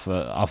clothes off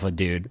a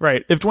dude.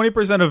 Right. If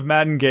 20% of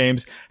Madden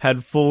games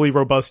had fully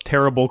robust,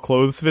 terrible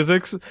clothes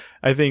physics,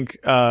 I think.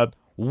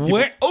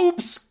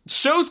 Oops!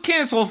 Show's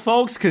canceled,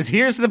 folks. Because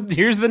here's the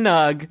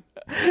nug.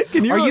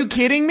 Are you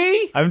kidding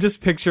me? I'm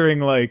just picturing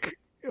like,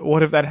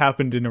 what if that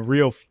happened in a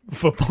real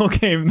football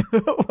game?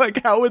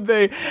 Like, how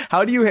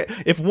do you,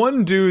 if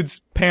one dude's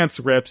pants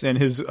rips and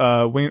his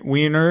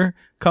wiener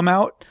come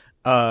out,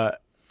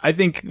 I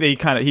think they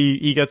kind of,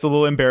 he gets a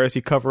little embarrassed.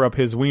 He cover up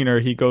his wiener.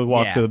 He goes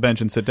walk to the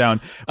bench and sit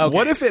down. Okay.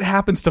 What if it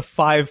happens to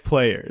 5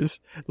 players?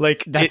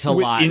 Like, that's a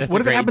lot.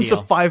 What if it happens to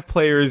 5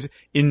 players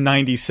in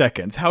 90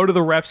 seconds? How do the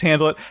refs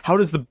handle it? How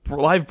does the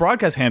live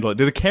broadcast handle it?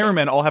 Do the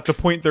cameramen all have to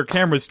point their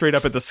cameras straight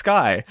up at the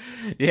sky?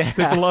 Yeah.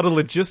 There's a lot of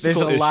logistical issues. There's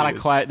a lot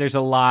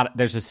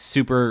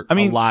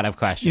of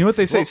questions. You know what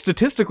they say?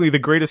 Statistically, the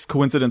greatest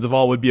coincidence of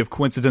all would be if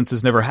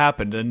coincidences never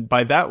happened. And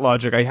by that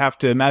logic, I have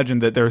to imagine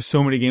that there are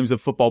so many games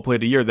of football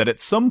played a year that at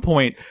some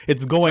point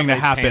it's going to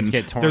happen.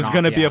 There's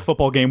going to be a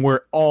football game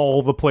where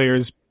all the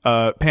players'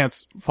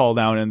 pants fall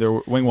down and their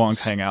wing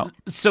wongs hang out.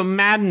 So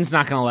Madden's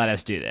not going to let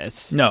us do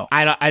this. No,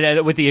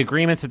 I with the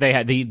agreements that they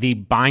had, the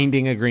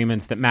binding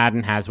agreements that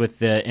Madden has with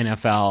the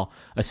NFL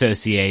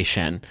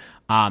Association.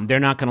 They're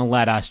not going to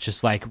let us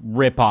just like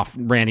rip off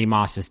Randy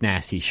Moss's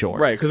nasty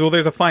shorts, right? Because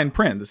there's a fine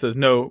print that says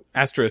no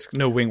asterisk,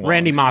 no wing wongs.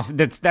 Randy Moss,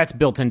 that's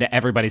built into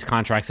everybody's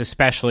contracts,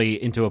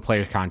 especially into a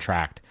player's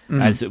contract,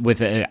 as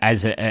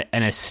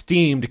an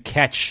esteemed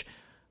catch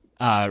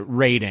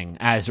rating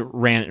as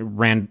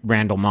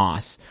Randall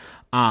Moss.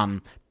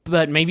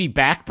 But maybe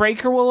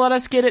Backbreaker will let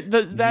us get it.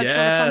 That sort of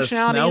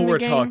functionality. Now in the we're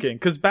game. talking,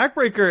 because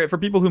Backbreaker, for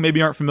people who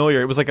maybe aren't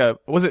familiar, it was like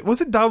was it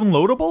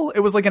downloadable?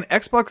 It was like an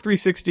Xbox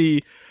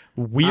 360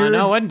 weird.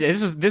 No,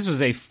 this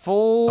was a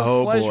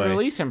full-fledged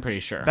release. I'm pretty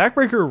sure.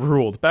 Backbreaker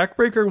ruled.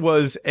 Backbreaker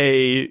was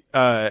a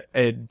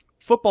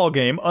football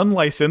game,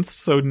 unlicensed,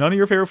 so none of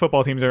your favorite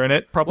football teams are in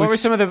it. Probably. What were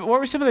some of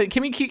the?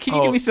 Can you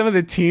give me some of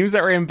the teams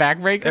that were in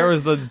Backbreaker? There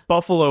was the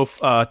Buffalo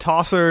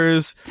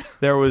Tossers.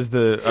 There was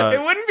the.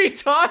 It wouldn't be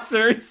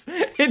Tossers.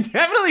 It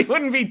definitely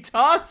wouldn't be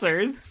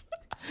Tossers.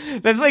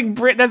 That's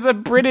a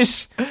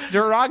British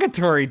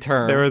derogatory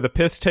term. There were the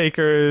Piss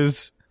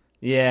Takers.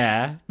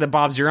 Yeah, the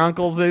Bob's Your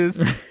Uncles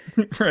is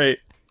right.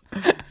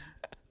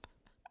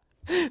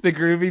 The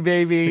Groovy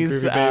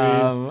Babies.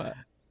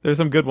 There's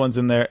some good ones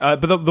in there.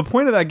 But the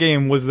point of that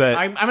game was that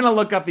I'm going to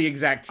look up the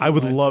exact team I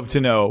would love to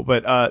know.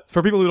 But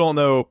for people who don't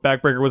know,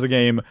 Backbreaker was a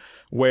game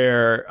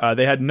where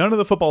they had none of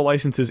the football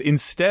licenses.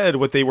 Instead,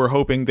 what they were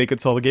hoping they could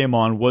sell the game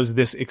on was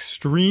this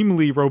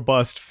extremely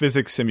robust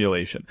physics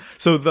simulation.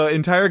 So the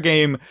entire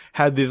game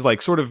had this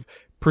like sort of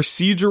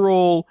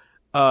procedural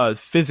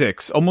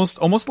physics,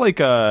 almost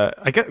like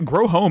I guess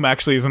Grow Home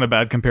actually isn't a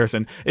bad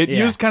comparison. It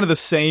used kind of the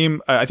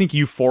same I think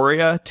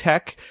Euphoria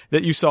tech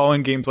that you saw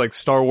in games like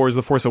Star Wars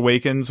The Force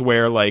Awakens,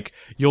 where like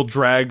you'll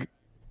drag,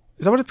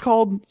 is that what it's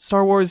called?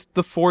 Star Wars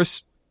The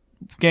Force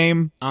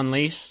game?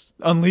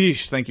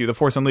 Unleashed, thank you. The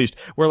Force Unleashed,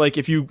 where like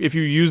if you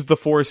used the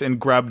Force and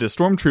grabbed a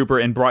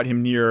stormtrooper and brought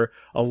him near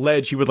a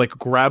ledge, he would like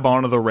grab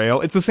onto the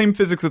rail. It's the same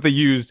physics that they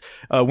used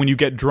when you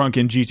get drunk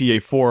in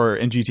GTA 4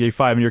 and GTA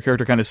 5 and your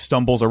character kind of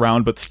stumbles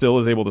around but still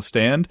is able to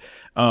stand.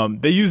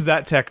 They used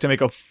that tech to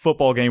make a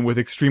football game with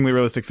extremely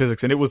realistic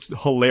physics, and it was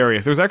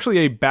hilarious. There was actually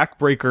a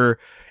Backbreaker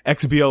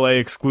XBLA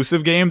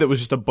exclusive game that was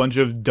just a bunch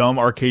of dumb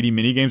arcadey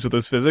mini games with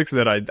those physics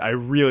that I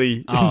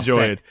really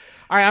enjoyed. Sick.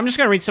 All right, I'm just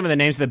going to read some of the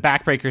names of the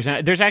Backbreakers.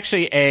 And there's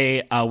actually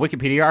a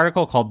Wikipedia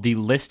article called The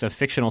List of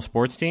Fictional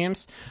Sports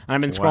Teams. And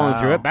I've been scrolling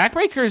through it.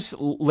 Backbreakers'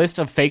 list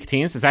of fake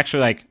teams is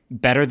actually like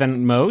better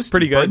than most.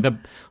 Pretty good. Let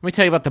me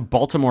tell you about the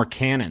Baltimore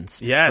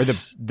Cannons.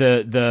 Yes. Or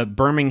the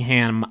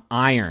Birmingham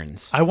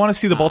Irons. I want to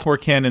see the Baltimore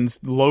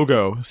Cannons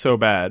logo so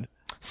bad.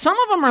 Some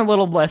of them are a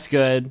little less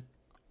good.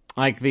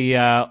 Like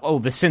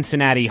the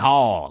Cincinnati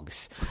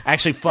Hogs.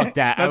 Actually, fuck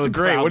that. That's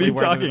great. What are you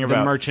talking about?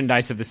 The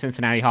merchandise of the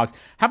Cincinnati Hogs.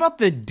 How about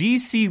the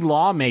DC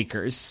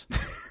Lawmakers?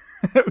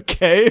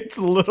 Okay, it's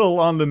a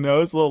little on the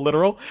nose, a little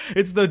literal.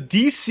 It's the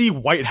DC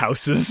White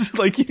Houses.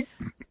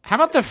 How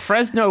about the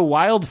Fresno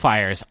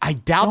Wildfires? I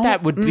doubt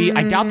that would be.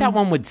 I doubt that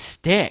one would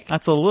stick.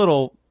 That's a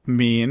little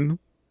mean.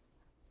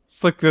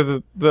 It's like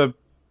the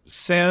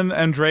San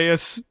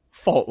Andreas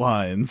fault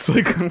lines.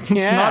 Let's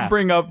not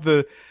bring up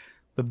the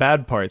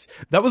bad parts.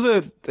 I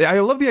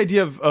love the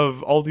idea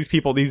of all these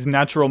people, these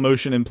Natural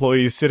Motion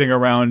employees sitting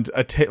around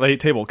a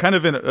table, kind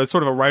of in a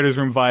sort of a writer's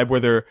room vibe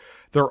where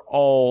they're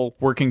all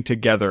working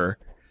together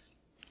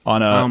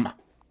on a...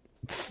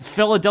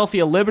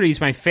 Philadelphia Liberty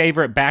is my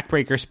favorite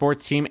Backbreaker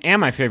sports team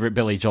and my favorite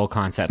Billy Joel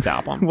concept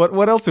album.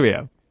 What else do we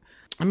have?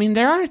 I mean,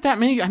 there aren't that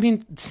many. I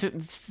mean,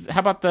 how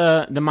about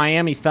the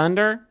Miami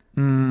Thunder?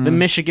 The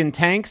Michigan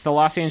Tanks, the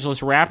Los Angeles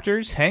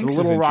Raptors, Tanks,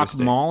 the Little Rock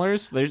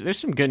Maulers. There's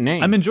some good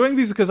names. I'm enjoying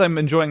these because I'm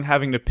enjoying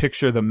having to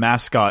picture the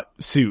mascot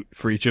suit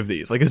for each of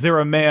these. Like, is there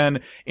a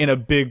man in a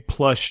big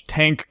plush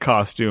tank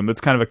costume that's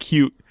kind of a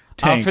cute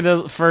tank?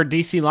 For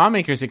DC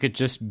Lawmakers, it could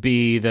just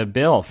be the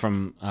Bill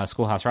from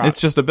Schoolhouse Rock.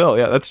 It's just a Bill.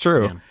 Yeah, that's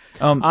true.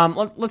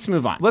 Yeah. Let's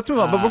move on.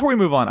 But before we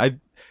move on,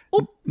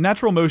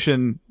 Natural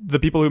Motion, the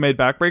people who made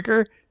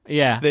Backbreaker,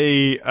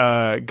 they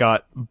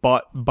got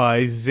bought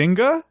by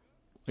Zynga.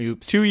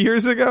 Oops. 2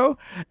 years ago,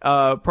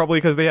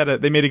 probably because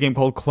they made a game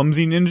called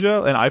Clumsy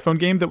Ninja, an iPhone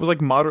game that was like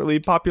moderately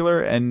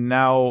popular, and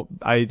now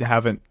I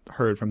haven't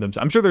heard from them.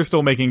 I'm sure they're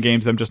still making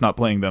games, I'm just not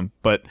playing them.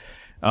 But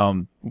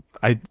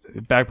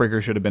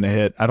Backbreaker should have been a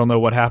hit. I don't know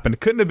what happened.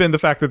 It couldn't have been the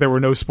fact that there were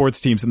no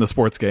sports teams in the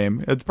sports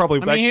game. It's probably.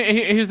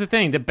 Here's the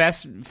thing: the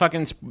best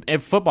fucking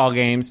football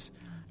games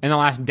in the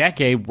last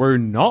decade were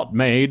not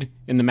made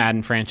in the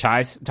Madden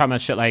franchise. I'm talking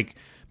about shit like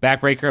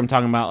Backbreaker. I'm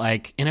talking about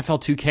like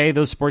NFL 2K.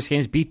 Those sports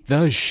games beat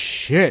the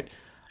shit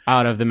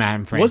out of the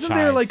Madden franchise. Wasn't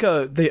there like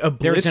a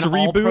Blitz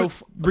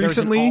reboot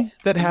recently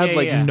that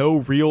had no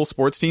real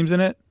sports teams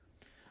in it?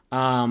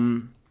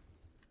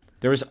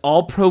 There was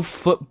All Pro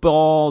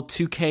Football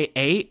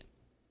 2K8.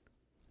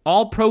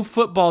 All Pro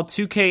Football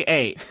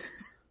 2K8.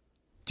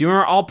 Do you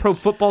remember All Pro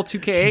Football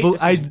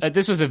 2K8?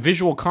 This was a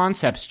Visual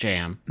Concepts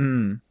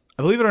jam.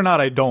 Believe it or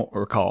not, I don't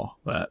recall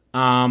that.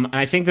 And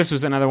I think this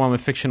was another one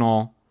with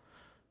fictional.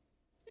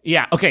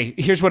 Yeah, okay,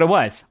 here's what it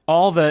was.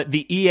 All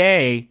the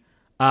EA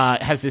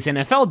has this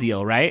NFL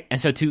deal, right?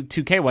 And so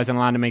 2K wasn't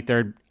allowed to make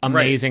their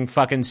amazing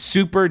fucking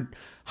super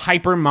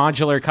hyper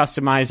modular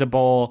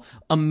customizable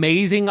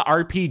amazing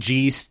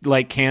RPG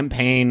like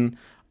campaign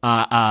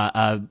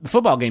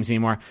football games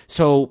anymore.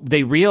 So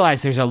they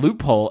realized there's a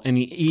loophole in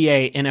the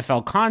EA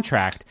NFL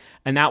contract,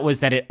 and that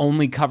was that it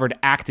only covered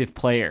active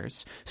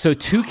players. So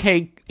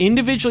 2K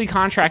individually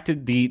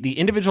contracted the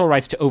individual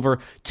rights to over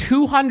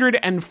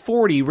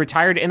 240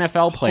 retired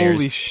NFL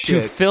players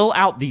to fill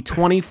out the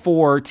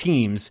 24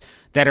 teams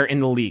that are in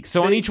the league.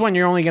 So on each one,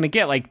 you're only going to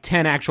get like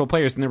 10 actual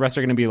players, and the rest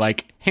are going to be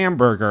like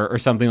Hamburger or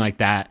something like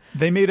that.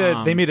 They made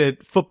a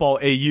football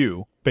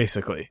AU,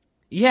 basically.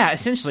 Yeah,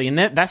 essentially. And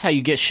that's how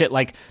you get shit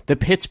like the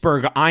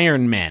Pittsburgh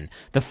Iron Men,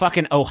 the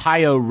fucking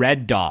Ohio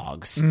Red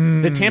Dogs,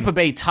 the Tampa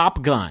Bay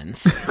Top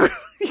Guns.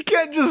 You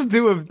can't just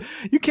do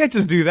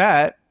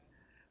that.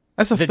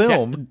 That's a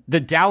film.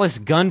 The Dallas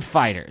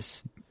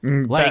Gunfighters.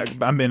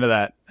 I'm into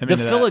that. The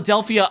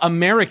Philadelphia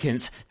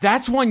Americans.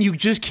 That's one you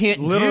just can't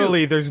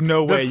Literally, there's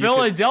no way. The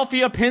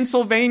Philadelphia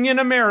Pennsylvanian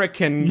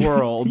American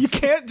worlds. You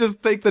can't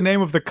just take the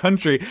name of the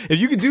country. If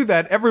you could do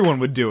that, everyone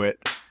would do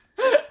it.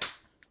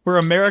 We're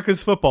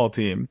America's football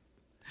team.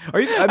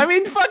 I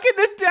mean, fucking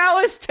the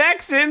Dallas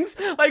Texans.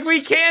 Like,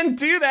 we can't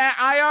do that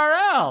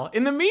IRL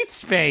in the meat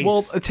space.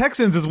 Well,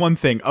 Texans is one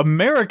thing.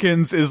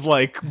 Americans is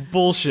like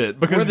bullshit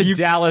because we're the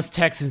Dallas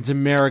Texans,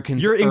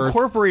 Americans. You're Earth.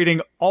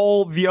 incorporating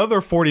all the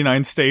other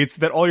 49 states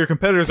that all your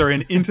competitors are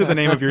in into the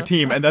name of your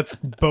team, and that's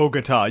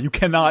Bogota. You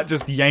cannot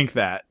just yank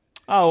that.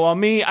 Oh,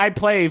 well, I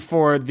play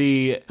for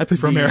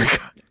America.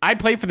 I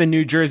play for the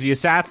New Jersey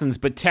Assassins,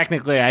 but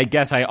technically, I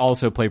guess I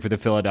also play for the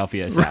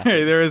Philadelphia Assassins.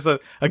 Right, there is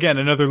again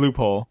another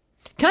loophole.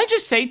 Can I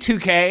just say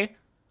 2K?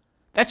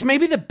 That's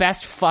maybe the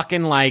best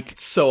fucking, like...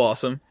 So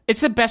awesome. It's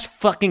the best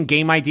fucking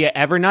game idea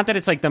ever. Not that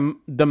it's, like,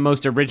 the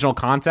most original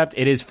concept.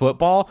 It is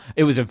football.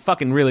 It was a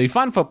fucking really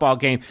fun football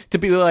game. To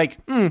be like,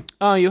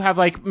 you have,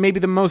 like,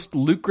 maybe the most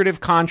lucrative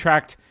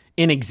contract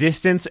in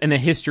existence in the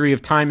history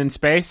of time and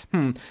space.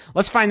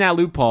 Let's find that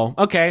loophole.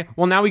 Okay,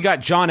 well, now we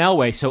got John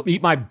Elway, so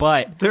eat my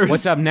butt.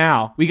 What's up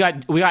now? We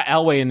got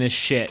Elway in this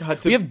shit.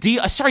 We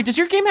have sorry, does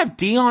your game have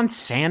Deion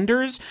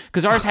Sanders?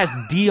 Because ours has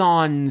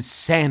Deion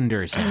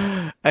Sanders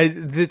in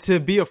it. To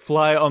be a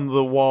fly on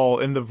the wall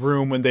in the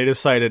room when they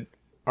decided,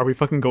 are we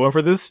fucking going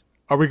for this?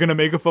 Are we going to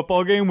make a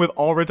football game with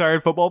all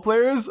retired football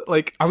players?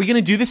 Like, are we going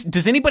to do this?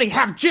 Does anybody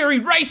have Jerry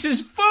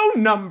Rice's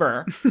phone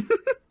number?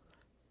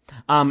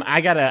 I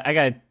got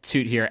a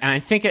toot here, and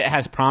I think it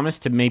has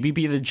promised to maybe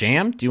be the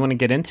jam. Do you want to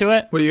get into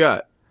it? What do you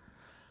got?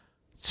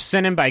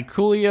 Sent in by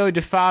Coolio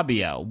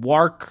DeFabio,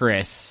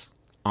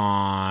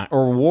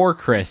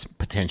 Warchris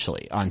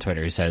potentially on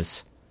Twitter. He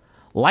says,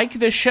 like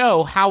the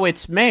show, how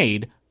it's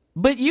made,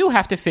 but you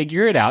have to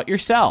figure it out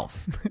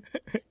yourself.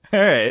 All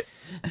right.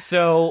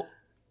 So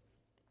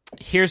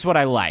here's what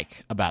I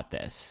like about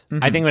this.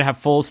 I think it would have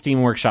full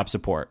Steam Workshop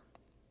support,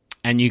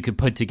 and you could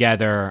put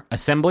together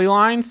assembly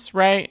lines,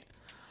 right?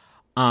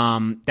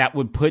 That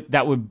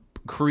would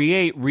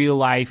create real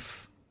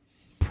life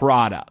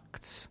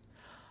products.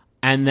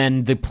 And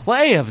then the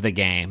play of the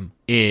game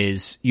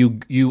is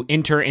you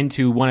enter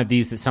into one of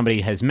these that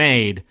somebody has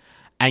made,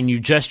 and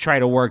you just try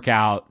to work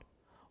out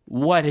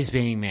what is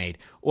being made,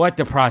 what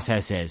the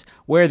process is,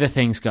 where the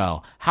things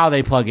go, how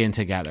they plug in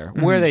together,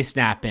 where they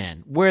snap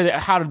in,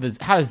 how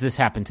does this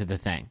happen to the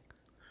thing?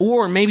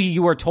 Or maybe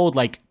you are told,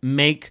 like,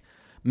 make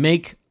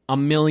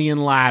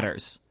 1,000,000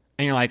 ladders.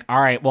 And you're like, all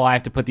right, well, I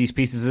have to put these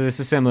pieces of this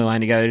assembly line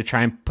together to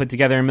try and put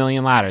together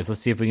 1,000,000 ladders. Let's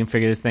see if we can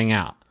figure this thing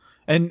out.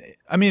 And,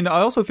 I mean,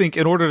 I also think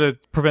in order to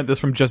prevent this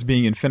from just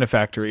being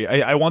Infinifactory,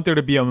 I want there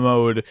to be a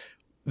mode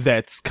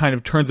that's kind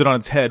of turns it on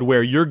its head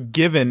where you're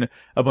given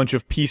a bunch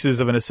of pieces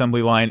of an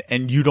assembly line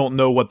and you don't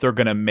know what they're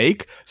going to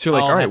make. So you're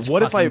like, all right,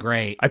 what if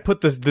I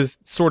put this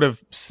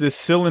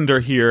cylinder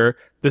here,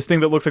 this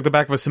thing that looks like the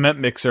back of a cement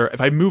mixer, if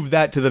I move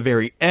that to the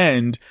very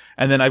end,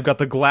 and then I've got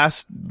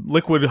the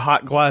liquid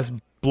hot glass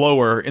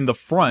blower in the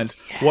front,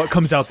 what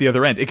comes out the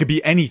other end? It could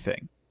be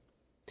anything.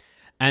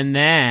 And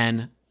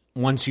then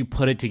once you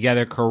put it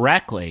together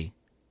correctly,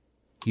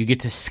 you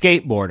get to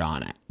skateboard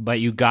on it, but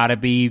you gotta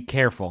be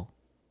careful.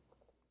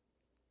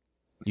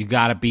 You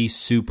gotta be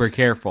super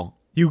careful.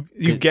 You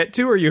get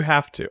to, or you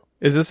have to?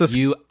 Is this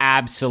you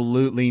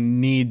absolutely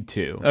need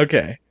to.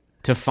 Okay.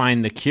 To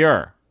find the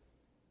cure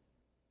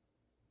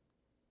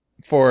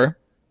for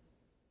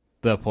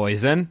the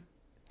poison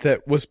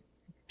that was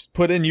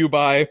put in you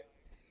by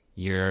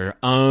your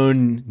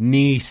own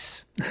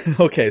niece.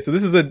 Okay, so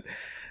this is a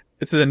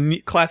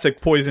classic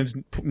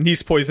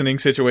niece poisoning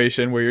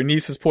situation where your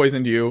niece has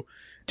poisoned you.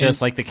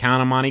 Just like the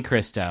Count of Monte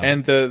Cristo.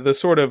 And the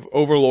sort of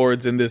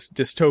overlords in this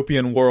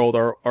dystopian world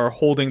are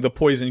holding the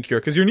poison cure.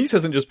 Because your niece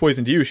hasn't just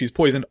poisoned you, she's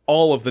poisoned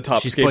all of the top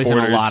skateboarders. She's poisoned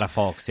a lot of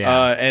folks,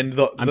 yeah. And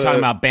I'm talking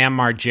about Bam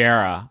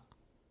Margera.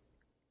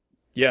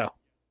 Yeah.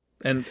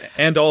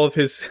 And all of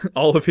his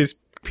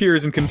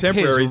peers and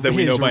contemporaries that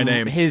we know by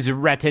name. His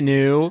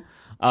retinue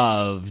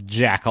of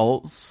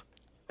jackals.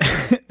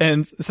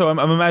 And so I'm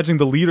imagining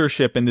the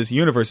leadership in this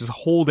universe is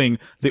holding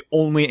the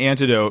only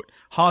antidote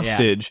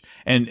hostage,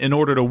 and in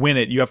order to win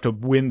it, you have to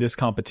win this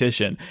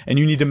competition, and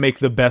you need to make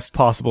the best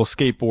possible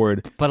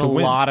skateboard. But a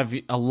lot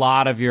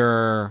of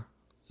your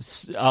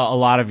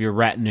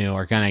retinue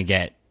are gonna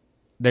get.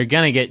 They're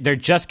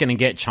just gonna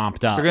get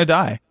chomped up. They're gonna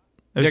die.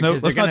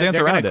 Let's not dance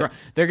around it.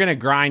 They're gonna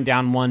grind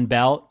down one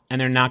belt,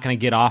 and they're not gonna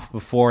get off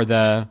before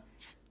the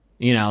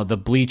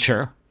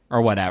bleacher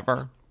or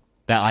whatever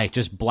that like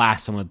just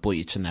blasts them with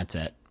bleach, and that's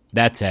it.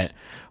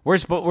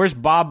 Where's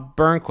Bob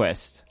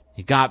Burnquist?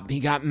 He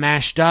got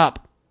mashed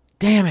up.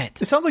 Damn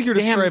it! It sounds like you're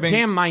describing.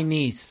 Damn my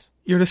niece.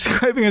 You're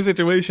describing a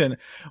situation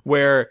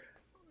where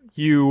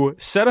you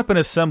set up an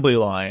assembly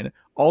line,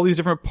 all these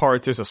different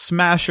parts. There's a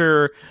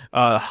smasher,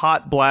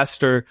 hot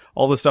blaster,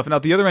 all this stuff. And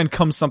at the other end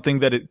comes something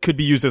that it could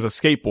be used as a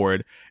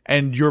skateboard.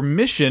 And your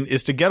mission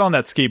is to get on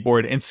that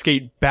skateboard and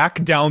skate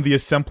back down the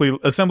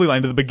assembly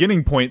line to the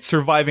beginning point,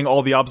 surviving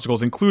all the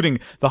obstacles, including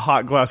the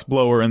hot glass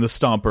blower and the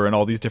stomper and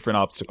all these different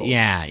obstacles.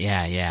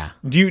 Yeah.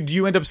 Do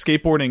you end up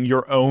skateboarding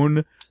your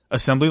own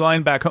assembly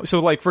line back home. So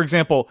like, for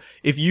example,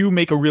 if you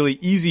make a really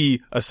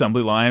easy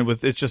assembly line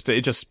with it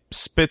just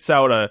spits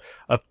out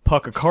a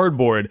puck of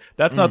cardboard,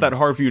 that's not that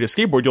hard for you to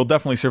skateboard. You'll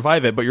definitely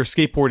survive it, but your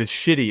skateboard is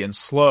shitty and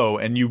slow,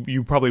 and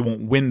you probably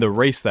won't win the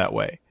race that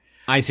way.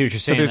 I see what you're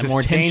saying. The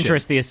more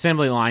dangerous the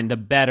assembly line, the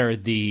better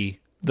the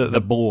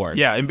board.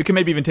 Yeah, and it can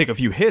maybe even take a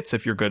few hits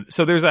if you're good.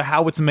 So there's a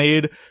how it's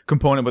made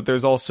component, but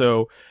there's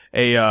also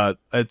a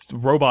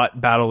robot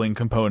battling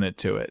component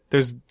to it.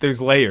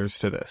 There's layers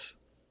to this.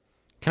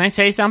 Can I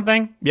say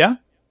something? Yeah?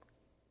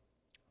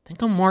 I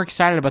think I'm more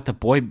excited about the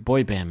boy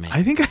band, man.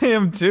 I think I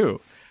am too.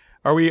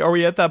 Are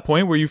we at that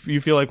point where you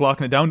feel like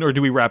locking it down, or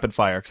do we rapid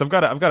fire? Because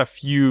I've got a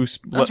few.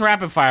 Let's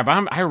rapid fire,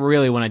 but I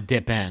really want to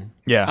dip in.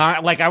 Yeah,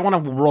 I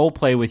want to role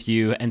play with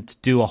you and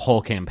do a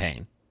whole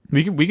campaign.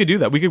 We could do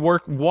that. We could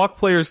walk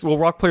players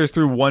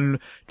through 1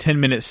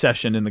 10-minute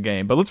session in the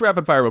game. But let's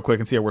rapid fire real quick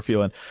and see how we're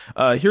feeling.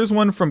 Here's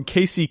one from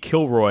Casey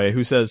Kilroy,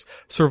 who says,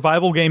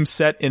 survival game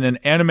set in an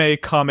anime,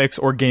 comics,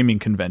 or gaming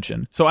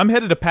convention. So I'm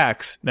headed to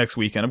PAX next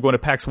weekend. I'm going to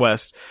PAX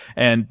West,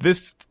 and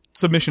this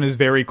submission is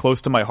very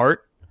close to my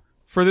heart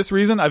for this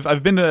reason.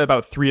 I've been to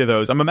about 3 of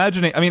those. I'm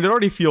imagining, I mean, it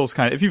already feels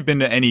kind of, if you've been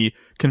to any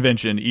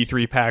convention,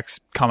 E3, PAX,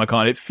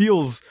 Comic-Con, it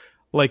feels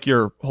like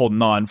you're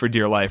holding on for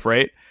dear life,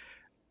 right?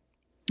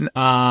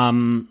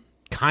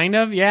 Kind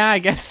of, yeah, I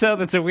guess so.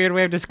 That's a weird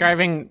way of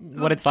describing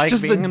what it's like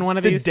just being in one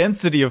of these. The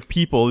density of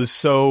people is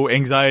so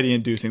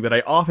anxiety-inducing that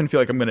I often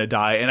feel like I'm going to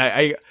die.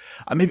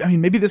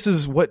 And maybe this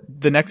is what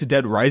the next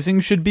Dead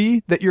Rising should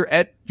be. That you're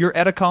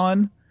at a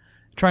con,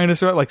 trying to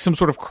sort like some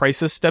sort of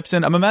crisis steps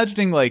in. I'm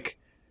imagining like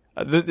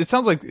it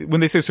sounds like when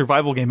they say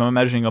survival game, I'm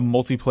imagining a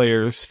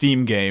multiplayer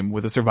Steam game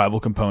with a survival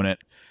component.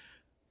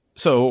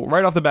 So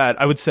right off the bat,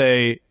 I would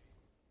say,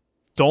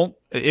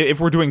 if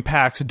we're doing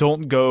PAX,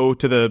 don't go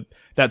to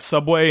that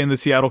subway in the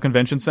Seattle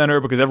Convention Center,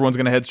 because everyone's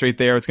going to head straight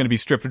there. It's going to be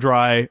stripped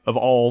dry of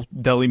all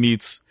deli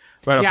meats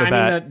right off the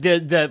bat. I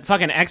mean, the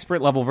fucking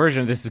expert level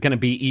version of this is going to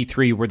be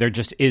E3, where there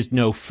just is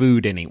no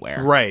food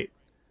anywhere. Right.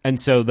 And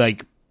so,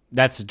 like,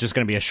 that's just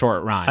going to be a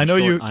short run. I know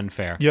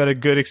unfair. You had a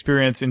good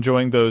experience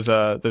enjoying those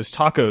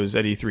tacos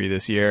at E3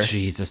 this year.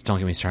 Jesus, don't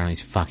get me started on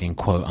these fucking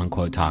quote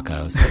unquote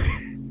tacos.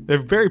 They're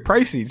very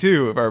pricey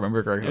too, if I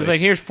remember correctly. It was like,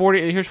 here's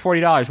 $40.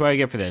 What do I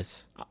get for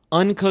this?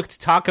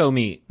 Uncooked taco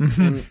meat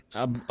and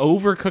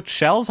overcooked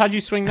shells. How'd you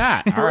swing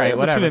that? All right,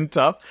 whatever. This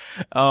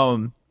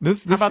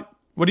has been tough.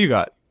 What do you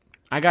got?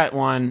 I got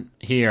one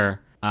here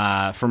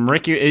from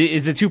Ricky.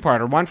 It's a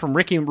 2-parter. One from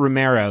Ricky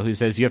Romero, who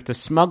says you have to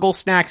smuggle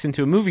snacks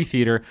into a movie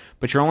theater,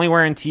 but you're only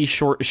wearing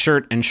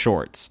shirt and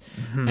shorts.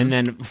 Mm-hmm. And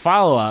then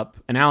follow up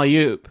an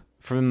alley-oop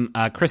from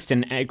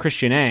Christian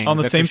Ang on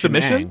the same Christian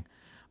submission.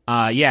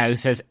 Who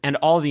says, and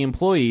all the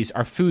employees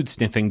are food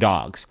sniffing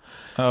dogs.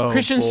 Oh,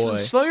 Christian,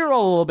 slow your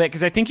roll a little bit,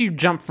 because I think you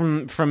jumped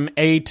from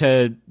A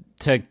to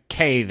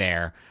K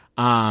there.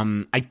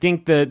 I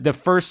think the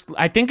first,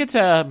 I think it's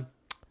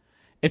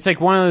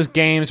like one of those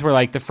games where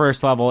like the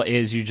first level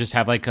is you just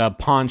have like a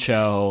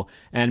poncho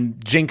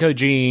and Jinko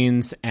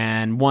jeans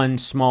and one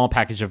small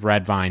package of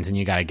red vines, and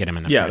you got to get them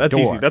in the front door. Yeah, that's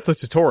easy. That's a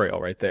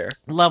tutorial right there.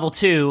 Level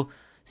 2,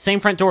 same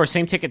front door,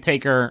 same ticket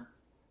taker.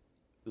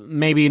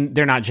 Maybe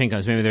they're not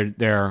Jinkos. Maybe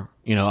they're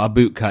a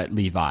bootcut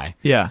Levi.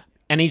 Yeah.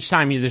 And each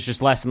time there's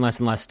just less and less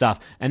and less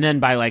stuff. And then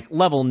by like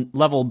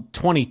level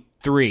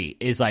 23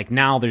 is like,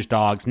 now there's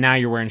dogs. Now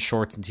you're wearing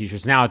shorts and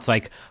t-shirts. Now it's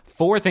like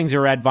 4 things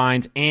of red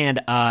vines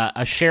and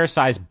a share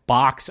size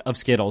box of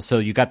Skittles. So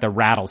you got the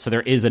rattle. So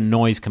there is a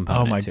noise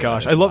component. Oh my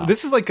gosh. I love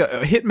this. Is like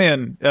a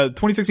Hitman.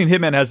 2016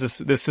 Hitman has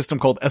this system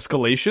called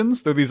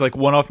escalations. They're these like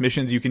one-off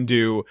missions you can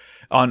do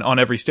on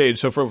every stage.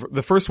 So for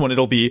the first one,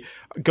 it'll be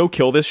go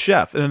kill this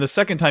chef. And then the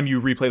second time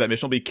you replay that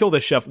mission, it'll be kill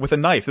this chef with a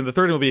knife. And the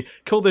third one will be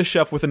kill this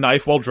chef with a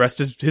knife while dressed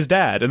as his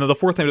dad. And then the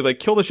fourth time it'll be like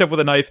kill the chef with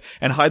a knife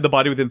and hide the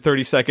body within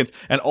 30 seconds.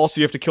 And also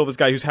you have to kill this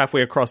guy who's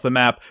halfway across the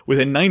map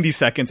within 90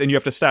 seconds. And you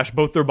have to stash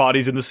both their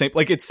bodies in the same,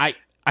 like it's.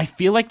 I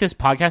feel like this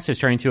podcast is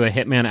turning into a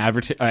Hitman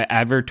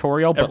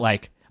advertorial, but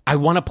like, I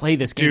want to play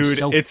this game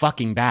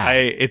fucking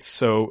bad.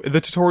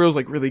 The tutorial's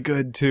like really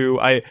good too.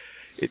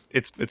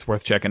 It's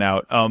worth checking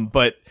out.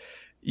 But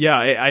yeah,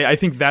 I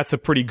think that's a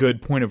pretty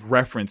good point of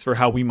reference for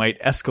how we might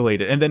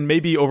escalate it. And then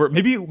maybe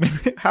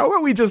how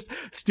about we just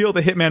steal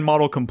the Hitman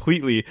model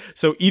completely?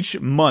 So each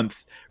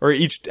month or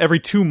every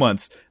 2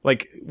 months,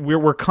 like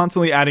we're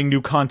constantly adding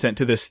new content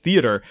to this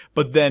theater,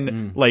 but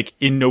then like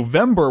in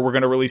November, we're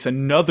going to release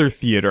another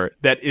theater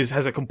that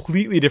has a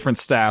completely different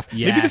staff.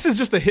 Yes. Maybe this is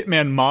just a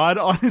Hitman mod,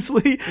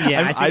 honestly.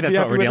 Yeah, I think that's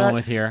what we're dealing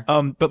with here.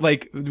 But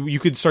like you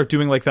could start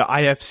doing like the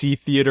IFC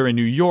theater in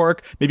New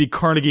York. Maybe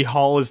Carnegie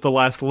Hall is the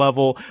last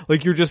level.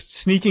 Like you're just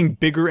sneaking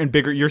bigger and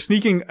bigger. You're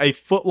sneaking a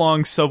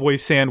foot-long Subway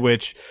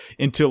sandwich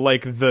into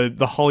like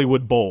the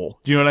Hollywood Bowl.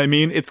 Do you know what I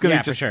mean? It's going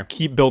to just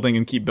keep building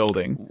and keep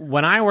building.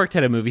 When I worked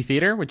at a movie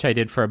theater, which I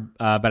did for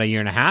about a year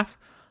and a half,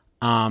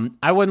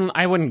 I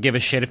wouldn't give a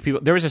shit if people.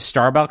 There was a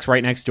Starbucks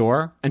right next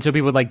door, and so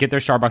people would like get their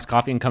Starbucks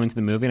coffee and come into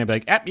the movie, and I'd be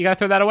like, you gotta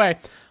throw that away,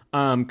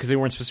 because they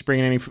weren't supposed to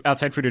bring in any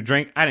outside food or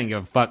drink. I didn't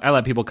give a fuck. I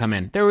let people come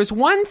in. There was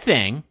one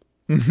thing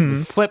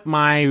that flipped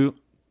my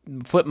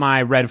flip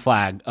my red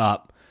flag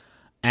up,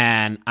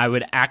 and I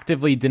would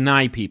actively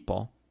deny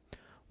people,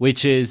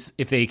 which is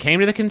if they came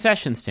to the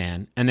concession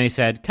stand and they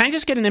said, "Can I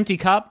just get an empty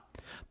cup?"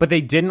 But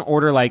they didn't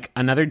order like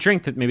another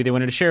drink that maybe they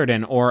wanted to share it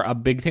in, or a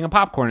big thing of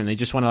popcorn, and they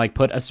just want to like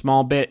put a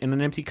small bit in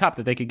an empty cup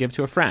that they could give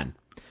to a friend.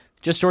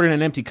 Just ordered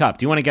an empty cup.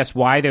 Do you want to guess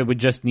why they would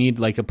just need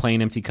like a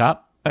plain empty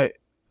cup?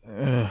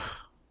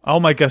 All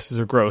my guesses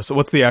are gross. So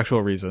what's the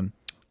actual reason?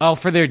 Oh,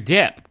 for their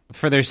dip,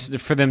 for them to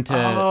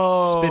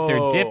spit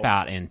their dip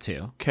out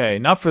into. Okay,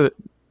 not for the...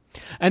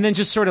 And then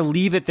just sort of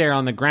leave it there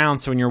on the ground,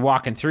 so when you're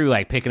walking through,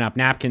 like picking up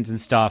napkins and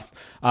stuff,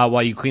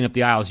 while you clean up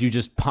the aisles, you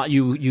just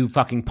you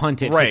fucking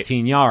punt it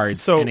 15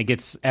 yards, and it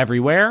gets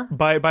everywhere.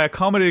 By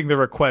accommodating the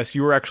request,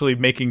 you were actually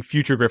making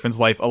future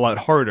Griffin's life a lot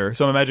harder.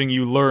 So I'm imagining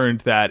you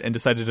learned that and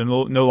decided to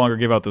no longer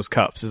give out those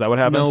cups. Is that what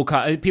happened? No,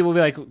 people will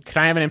be like,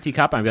 "Can I have an empty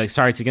cup?" I'd be like,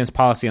 "Sorry, it's against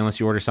policy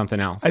unless you order something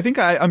else." I think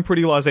I'm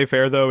pretty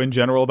laissez-faire though in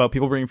general about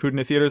people bringing food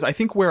into theaters. I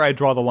think where I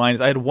draw the line is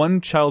I had one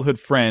childhood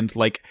friend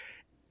like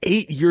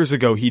 8 years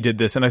ago he did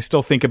this, and I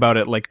still think about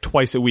it like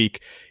twice a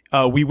week.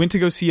 We went to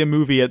go see a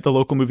movie at the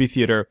local movie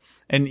theater,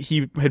 and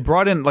he had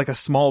brought in like a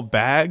small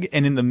bag,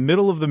 and in the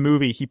middle of the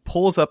movie, he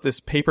pulls up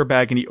this paper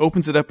bag and he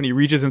opens it up and he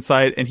reaches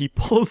inside and he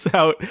pulls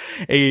out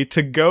a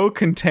to-go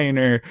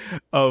container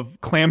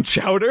of clam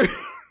chowder.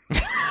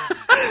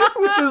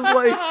 Which is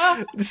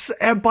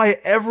like, by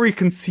every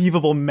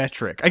conceivable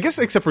metric, I guess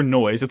except for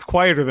noise, it's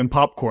quieter than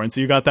popcorn,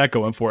 so you got that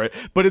going for it.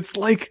 But it's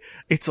like,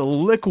 it's a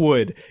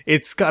liquid.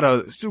 It's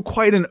got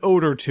quite an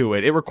odor to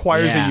it. It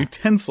requires a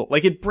utensil.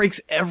 Like, it breaks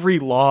every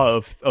law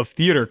of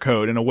theater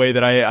code in a way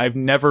that I've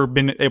never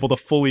been able to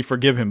fully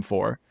forgive him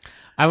for.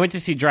 I went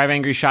to see Drive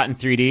Angry shot in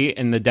 3D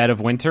in the dead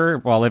of winter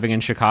while living in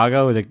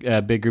Chicago with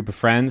a big group of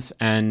friends,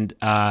 and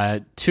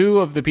two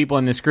of the people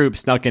in this group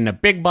snuck in a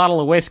big bottle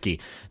of whiskey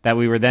that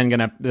we were then going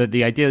to...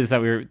 The idea is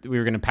that we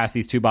were going to pass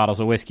these 2 bottles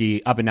of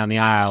whiskey up and down the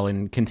aisle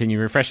and continue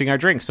refreshing our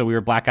drinks, so we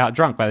were blackout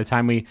drunk. By the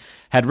time we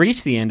had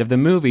reached the end of the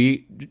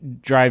movie,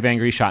 Drive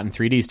Angry shot in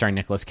 3D starring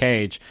Nicolas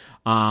Cage,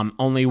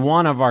 only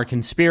one of our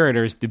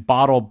conspirators, the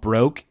bottle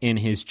broke in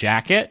his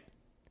jacket.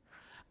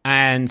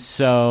 And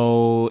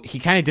so he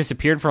kind of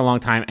disappeared for a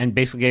long time and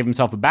basically gave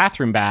himself a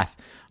bathroom bath,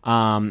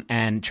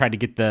 and tried to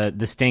get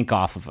the stink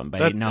off of him.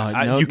 But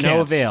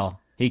no avail.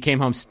 He came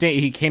home.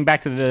 He came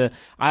back to the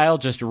aisle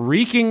just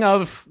reeking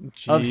of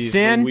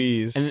sin,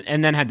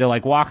 and then had to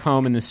like walk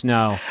home in the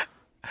snow.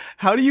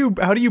 How do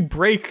you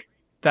break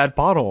that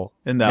bottle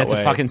in that way? That's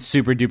a fucking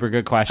super duper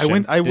good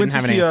question. I went to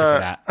have see, an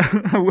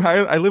answer for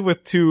that. I live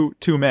with two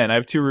men. I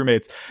have 2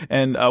 roommates,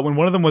 and when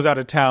one of them was out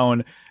of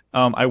town,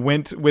 I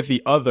went with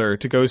the other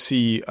to go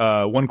see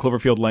 1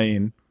 Cloverfield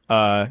Lane.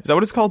 Is that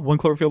what it's called? 1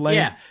 Cloverfield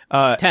Lane?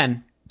 Yeah.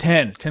 10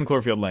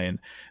 Cloverfield Lane.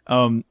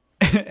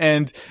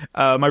 And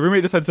my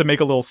roommate decides to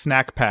make a little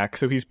snack pack,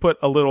 so he's put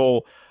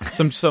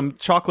some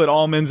chocolate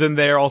almonds in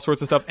there, all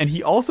sorts of stuff, and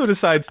he also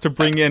decides to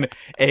bring in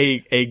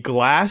a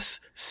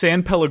glass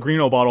San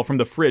Pellegrino bottle from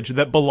the fridge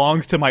that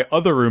belongs to my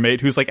other roommate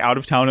who's like out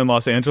of town in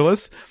Los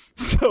Angeles.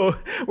 So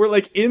we're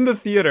like in the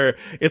theater.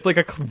 It's like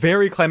a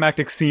very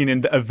climactic scene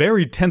in a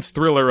very tense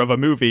thriller of a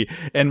movie.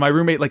 And my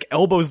roommate like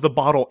elbows the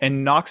bottle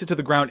and knocks it to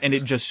the ground, and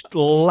it just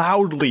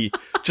loudly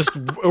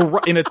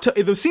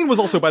the scene was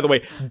also, by the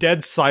way,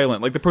 dead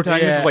silent. Like the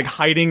protagonist is like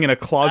hiding in a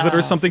closet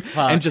or something,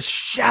 and just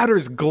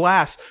shatters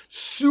glass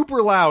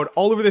super loud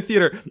all over the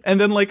theater. And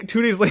then like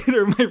 2 days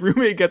later, my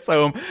roommate gets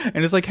home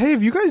and is like, "Hey,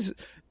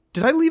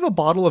 did I leave a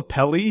bottle of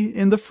Pelly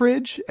in the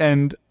fridge?"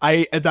 And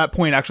I, at that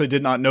point, actually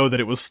did not know that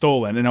it was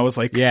stolen. And I was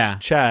like,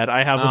 "Chad,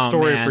 I have a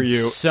story for you."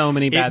 So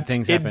many bad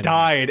things happened. It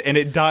died, and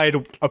it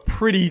died a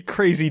pretty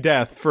crazy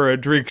death for a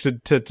drink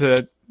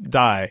to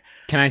die.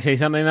 Can I say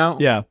something, though?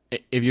 Yeah.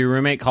 If your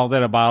roommate called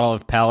it a bottle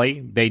of Pelly,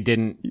 they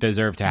didn't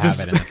deserve to have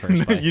it in the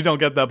first place. You don't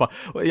get that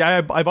bottle.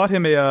 Yeah, I bought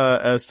him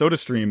a Soda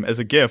Stream as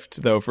a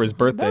gift, though, for his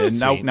birthday.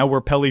 And now we're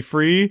Pelly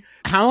free.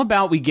 How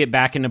about we get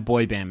back into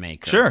Boy Band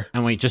Maker? Sure.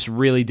 And we just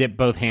really dip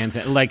both hands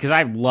in. Like, because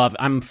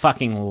I'm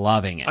fucking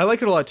loving it. I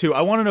like it a lot, too. I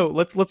want to know,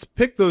 let's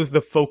pick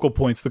the focal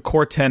points, the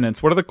core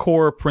tenets. What are the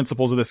core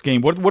principles of this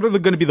game? What are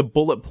going to be the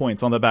bullet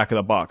points on the back of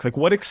the box? Like,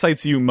 what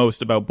excites you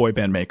most about Boy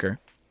Band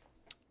Maker?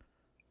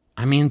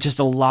 I mean, just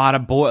a lot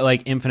of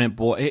infinite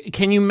boy.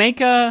 Can you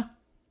make a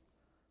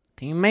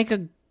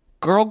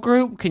girl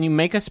group? Can you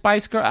make a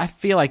Spice Girl? I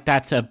feel like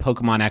that's a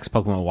Pokemon X,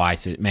 Pokemon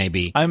Y,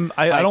 maybe. I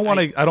don't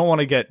want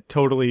to get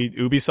totally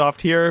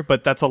Ubisoft here,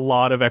 but that's a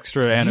lot of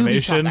extra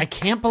animation. Ubisoft. I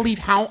can't believe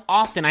how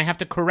often I have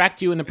to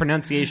correct you in the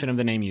pronunciation of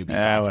the name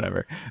Ubisoft.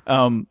 Whatever.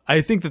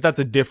 I think that's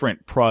a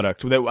different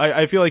product.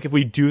 I feel like if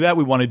we do that,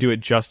 we want to do it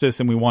justice,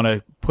 and we want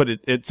to put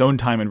its own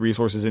time and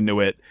resources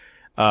into it.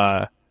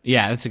 Yeah,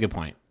 that's a good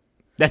point.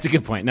 That's a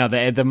good point. No,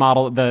 the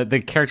model,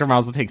 the character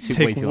models will take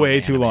way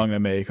too long to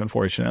make,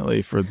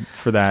 unfortunately, for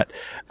that.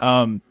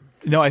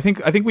 No, I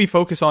think we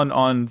focus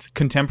on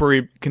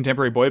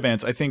contemporary boy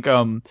bands. I think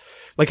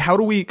like how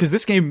do we, because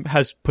this game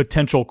has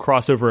potential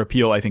crossover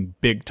appeal, I think,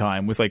 big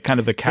time with like kind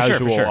of the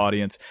casual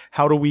audience.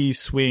 How do we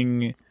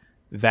swing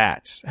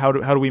that? How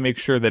do we make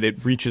sure that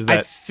it reaches that?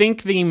 I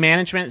think the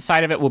management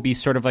side of it will be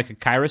sort of like a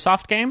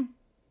Kairosoft game,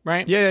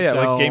 right? Yeah. So,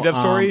 like game dev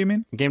story, you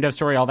mean? Game dev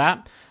story, all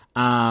that.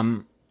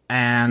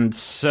 And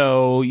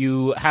so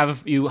you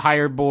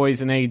hire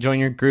boys and they join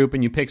your group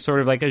and you pick sort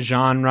of like a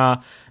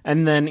genre,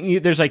 and then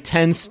there's like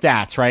 10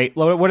 stats, right?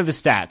 What are the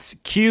stats?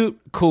 Cute,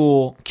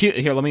 cool, cute.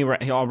 Here,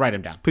 I'll write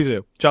them down. Please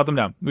do. Jot them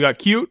down. We got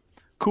cute,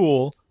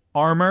 cool,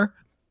 armor.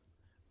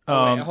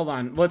 Wait, hold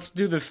on. Let's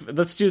do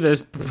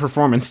the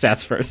performance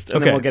stats first,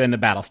 and then we'll get into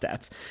battle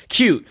stats.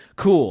 Cute,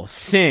 cool,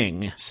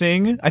 sing.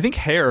 I think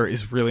hair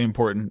is really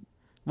important.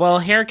 Well,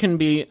 hair can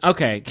be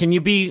okay. Can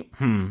you be?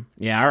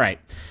 Yeah. All right.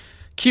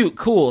 Cute,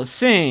 cool,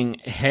 sing,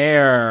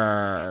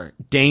 hair,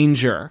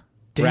 danger.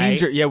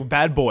 Right? Yeah,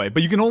 bad boy.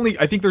 But you can only,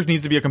 I think there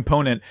needs to be a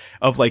component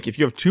of like, if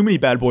you have too many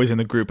bad boys in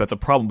the group, that's a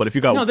problem. But if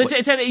you got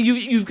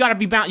you've got to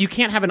be bound. You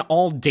can't have an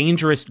all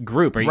dangerous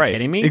group. Are you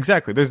kidding me?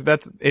 Exactly. There's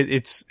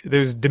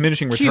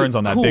diminishing returns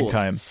on that cool, big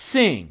time.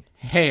 Sing,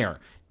 hair,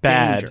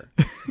 bad. Danger.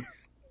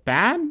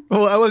 Bad?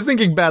 Well, I was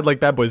thinking bad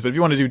like bad boys, but if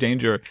you want to do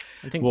danger,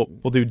 I think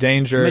we'll do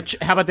danger.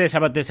 How about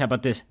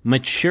this?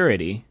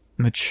 Maturity.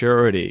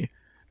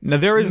 Now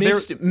there is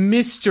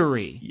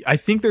mystery. I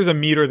think there's a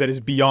meter that is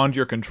beyond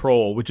your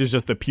control, which is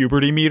just the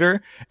puberty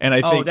meter, and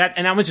I think that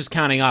one's just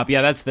counting up.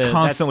 Yeah, that's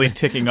constantly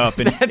ticking up.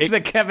 And that's the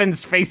Kevin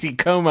Spacey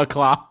coma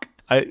clock.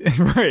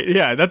 Right,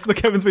 yeah, that's the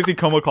Kevin Spacey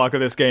coma clock of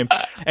this game,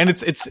 and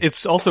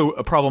it's also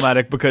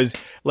problematic because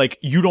like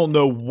you don't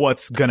know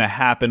what's gonna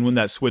happen when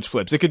that switch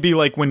flips. It could be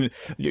like when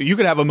you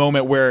could have a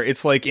moment where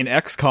it's like in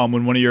XCOM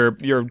when one of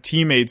your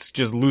teammates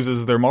just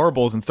loses their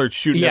marbles and starts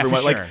shooting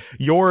everyone. For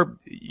sure.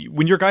 Like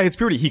when your guy hits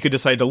puberty, he could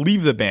decide to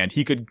leave the band.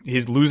 He could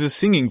lose his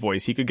singing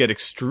voice. He could get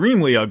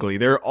extremely ugly.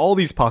 There are all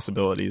these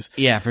possibilities.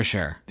 Yeah, for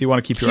sure. Do you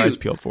want to keep your eyes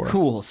peeled for?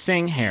 Cool,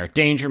 sing, hair,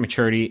 danger,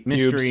 maturity,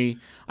 mystery.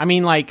 Pubes. I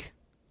mean, like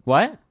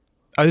what?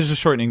 I was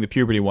just shortening the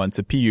puberty one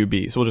to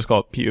PUB, so we'll just call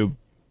it pub.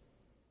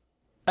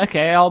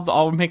 Okay,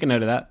 I'll make a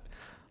note of that.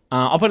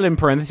 I'll put it in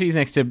parentheses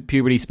next to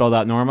puberty spelled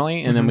out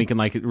normally, and then we can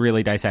like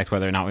really dissect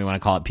whether or not we want to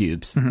call it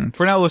pubes.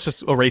 For now, let's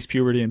just erase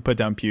puberty and put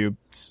down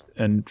pubes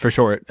and for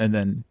short, and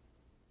then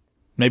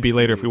maybe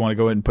later if we want to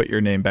go ahead and put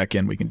your name back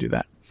in, we can do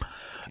that.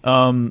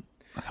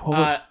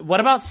 What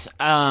about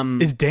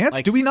is dance?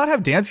 Like, do we not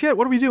have dance yet?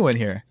 What are we doing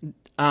here?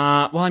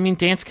 Well, I mean,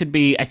 dance could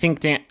be. I think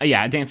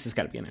dance has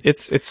got to be in it.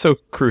 It's so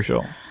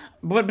crucial.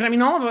 But I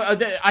mean, all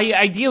of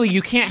ideally,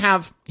 you can't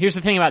have. Here's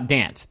the thing about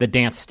dance: the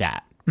dance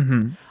stat.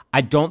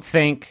 I don't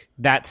think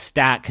that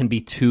stat can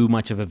be too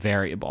much of a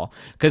variable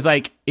because,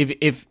 like,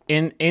 if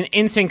in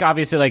NSYNC,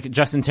 obviously, like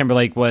Justin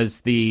Timberlake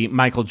was the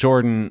Michael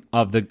Jordan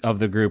of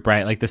the group,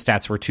 right? Like the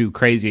stats were too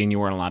crazy and you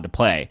weren't allowed to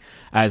play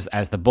as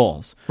the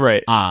Bulls,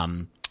 right?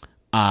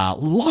 A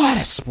lot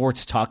of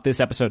sports talk this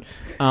episode.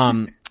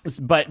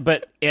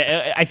 But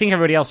I think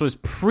everybody else was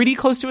pretty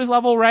close to his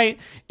level, right?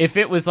 If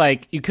it was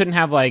like you couldn't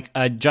have like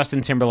a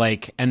Justin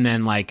Timberlake and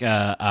then like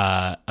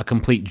a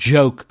complete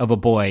joke of a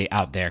boy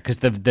out there, because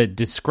the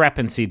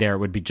discrepancy there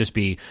would be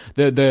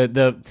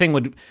the thing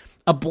would.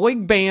 A boy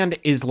band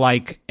is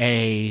like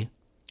a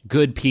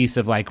good piece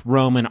of like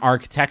Roman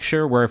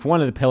architecture, where if one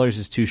of the pillars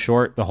is too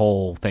short, the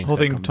whole thing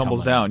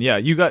tumbles down. Yeah,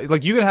 you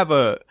can have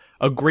a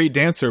great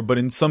dancer, but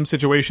in some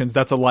situations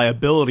that's a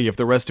liability if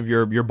the rest of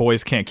your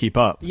boys can't keep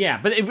up. Yeah,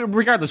 but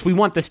regardless, we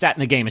want the stat in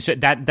the game. It's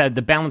that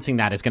the balancing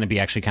that is going to be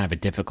actually kind of a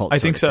difficult. I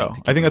think so.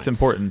 I think that's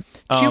important.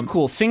 Cute,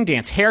 cool, sing,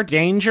 dance, hair,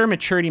 danger,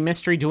 maturity,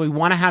 mystery. Do we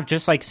want to have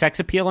just like sex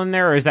appeal in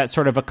there, or is that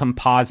sort of a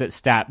composite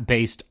stat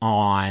based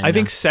on? I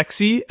think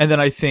sexy, and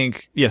then I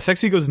think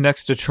sexy goes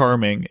next to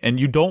charming, and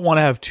you don't want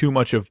to have too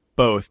much of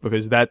both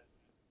because that.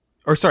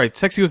 Or sorry,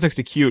 sexy goes next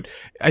to cute.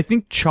 I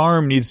think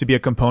charm needs to be a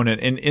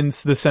component in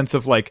the sense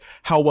of like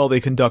how well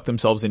they conduct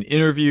themselves in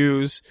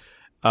interviews,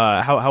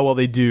 how well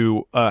they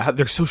do,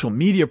 their social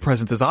media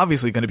presence is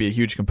obviously going to be a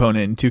huge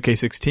component in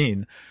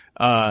 2K16.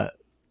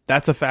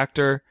 That's a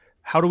factor.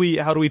 How do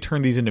we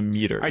turn these into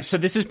meters? All right, so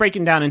this is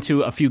breaking down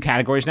into a few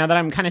categories now that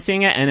I'm kind of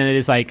seeing it, and it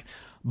is like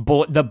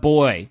the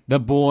boy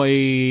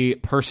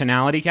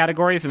personality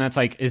categories, and that's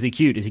like, is he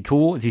cute? Is he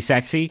cool? Is he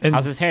sexy? And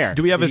how's his hair?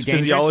 Do we have his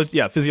physiology?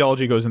 Yeah,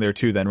 physiology goes in there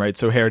too then, right?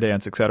 So hair,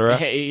 dance, etc.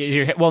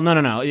 Well,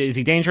 no. Is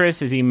he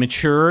dangerous? Is he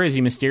mature? Is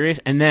he mysterious?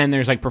 And then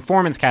there's like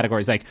performance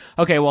categories, like,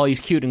 okay, well, he's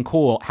cute and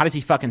cool. How does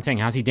he fucking sing?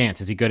 How's he dance?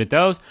 Is he good at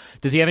those?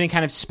 Does he have any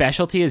kind of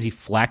specialty? Is he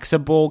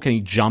flexible? Can he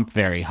jump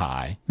very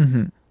high?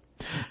 Mm-hmm.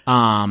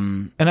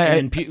 And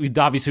then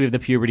obviously we have the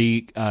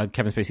puberty,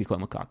 Kevin Spacey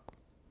Clomacock.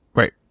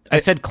 Right. I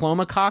said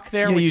Clomacock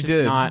there, yeah, which you is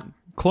did. not...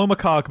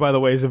 Clomacock, by the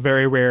way, is a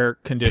very rare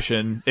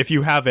condition. If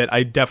you have it,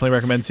 I definitely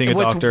recommend seeing a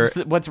doctor.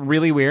 What's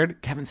really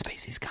weird, Kevin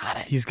Spacey's got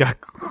it. He's got...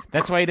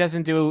 That's why he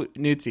doesn't do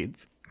nude scenes.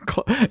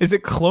 Is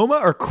it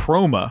cloma or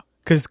chroma?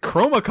 Because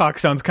Chromacock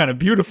sounds kind of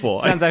beautiful.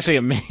 Sounds actually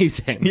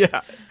amazing.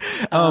 Yeah.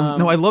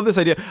 No, I love this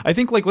idea. I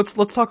think like let's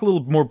talk a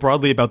little more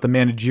broadly about the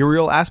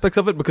managerial aspects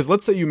of it, because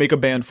let's say you make a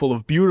band full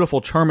of beautiful,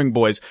 charming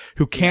boys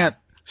who can't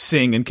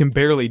sing and can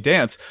barely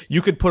dance.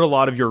 You could put a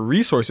lot of your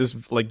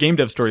resources, like game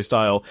dev story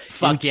style,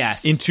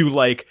 into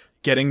like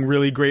getting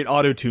really great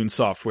auto-tune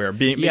software,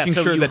 making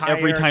sure that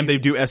every time they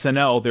do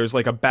SNL, there's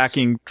like a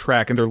backing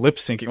track and they're lip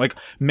syncing. Like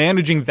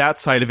managing that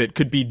side of it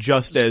could be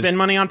just as spend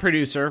money on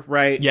producer,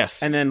 right?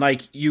 Yes, and then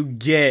like you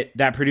get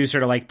that producer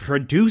to like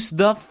produce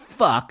the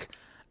fuck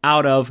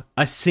out of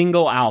a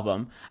single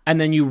album, and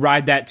then you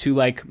ride that to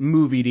like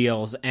movie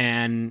deals,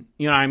 and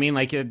you know what I mean.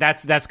 Like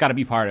that's got to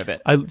be part of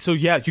it. So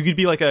yeah, you could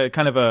be like a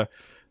kind of a.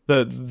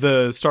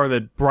 The star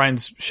that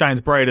shines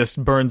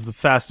brightest burns the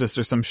fastest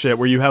or some shit,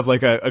 where you have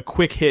like a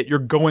quick hit, you're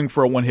going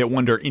for a one-hit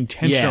wonder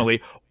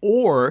intentionally. Yeah.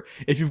 Or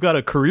if you've got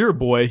a career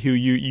boy who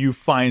you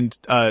find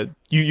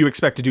you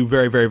expect to do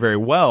very, very, very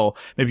well,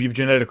 maybe you've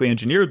genetically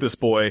engineered this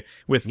boy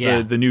with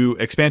the new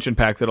expansion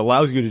pack that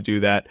allows you to do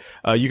that.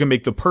 You can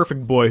make the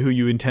perfect boy who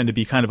you intend to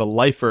be kind of a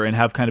lifer and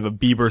have kind of a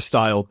Bieber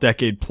style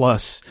decade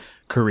plus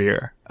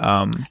career.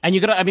 And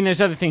there's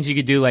other things you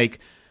could do,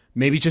 like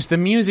maybe just the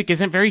music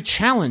isn't very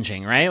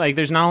challenging, right? Like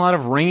there's not a lot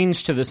of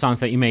range to the songs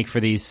that you make for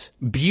these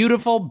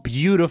beautiful,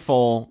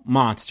 beautiful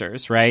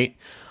monsters, right?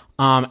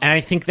 And I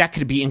think that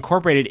could be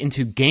incorporated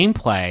into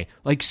gameplay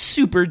like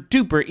super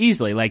duper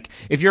easily. Like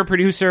if you're a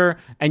producer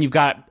and you've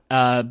got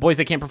boys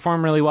that can't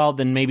perform really well,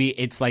 then maybe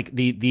it's like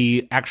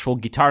the actual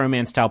Guitar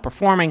Man style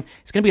performing.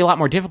 It's going to be a lot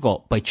more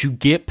difficult, but you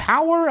get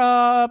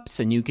power-ups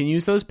and you can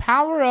use those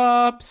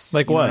power-ups.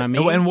 Like what? I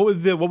mean? And what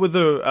would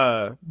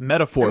the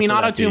metaphor? I mean, for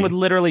auto-tune would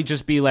literally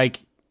just be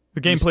like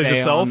the game plays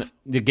itself.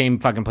 The game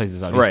fucking plays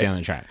itself. You stay on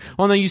the track.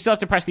 Well, no, you still have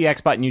to press the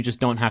X button. You just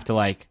don't have to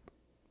like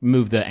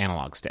move the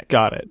analog stick.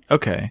 Got it.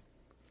 Okay.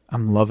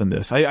 I'm loving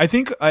this. I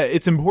think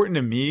it's important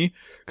to me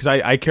because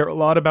I care a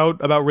lot about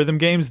rhythm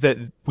games that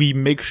we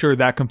make sure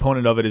that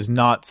component of it is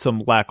not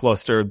some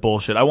lackluster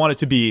bullshit. I want it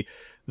to be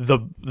the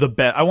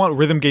best. I want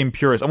rhythm game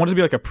purists. I want it to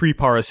be like a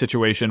pre-para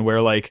situation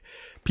where like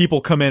people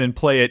come in and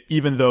play it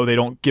even though they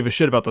don't give a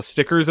shit about the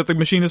stickers that the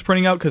machine is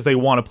printing out because they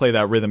want to play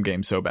that rhythm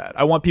game so bad.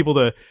 I want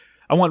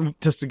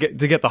just to get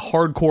the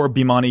hardcore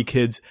Bimani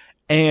kids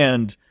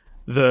and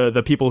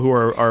the people who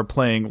are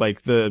playing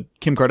like the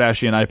Kim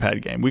Kardashian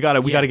iPad game. We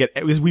gotta get.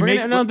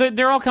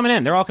 They're all coming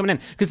in. They're all coming in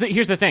because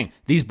here's the thing: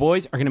 these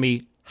boys are going to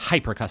be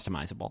hyper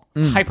customizable.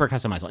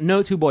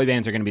 No two boy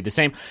bands are going to be the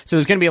same. So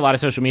there's going to be a lot of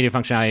social media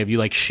functionality of you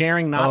like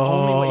sharing not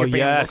only what your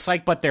band looks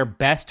like, but their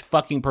best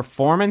fucking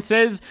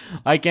performances,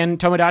 like in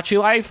Tomodachi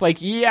Life. Like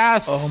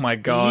yes, oh my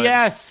god,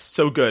 yes,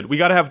 so good. We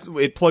gotta have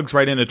it plugs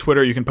right into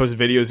Twitter. You can post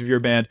videos of your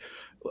band.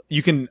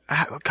 You can,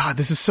 God,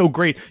 this is so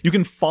great. You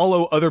can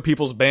follow other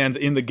people's bands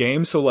in the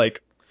game. So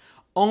like,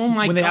 oh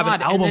my god, when they have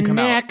an album come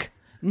out.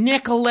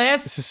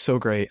 Nicholas, this is so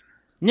great.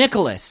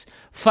 Nicholas,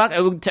 fuck,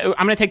 I'm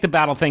gonna take the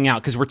battle thing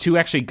out because we're too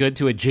actually good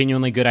to a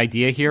genuinely good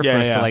idea here for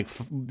us to like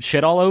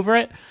shit all over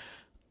it.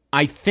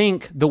 I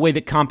think the way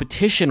that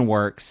competition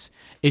works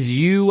is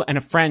you and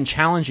a friend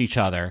challenge each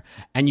other,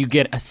 and you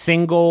get a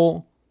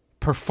single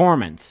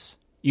performance.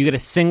 You get a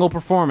single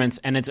performance,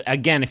 and it's,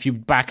 again, if you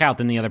back out,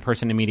 then the other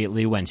person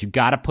immediately wins. You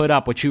got to put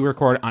up what you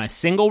record on a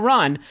single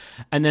run,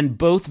 and then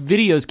both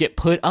videos get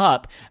put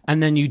up,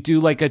 and then you do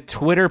like a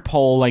Twitter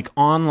poll, like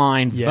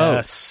online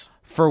vote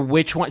for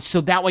which one. So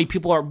that way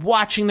people are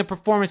watching the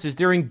performances.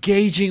 They're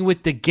engaging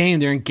with the game.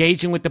 They're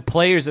engaging with the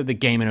players of the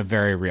game in a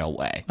very real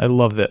way. I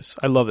love this.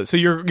 So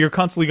you're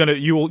constantly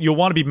you'll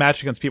want to be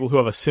matched against people who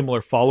have a similar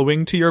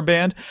following to your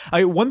band.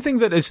 One thing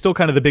that is still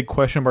kind of the big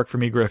question mark for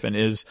me, Griffin,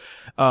 is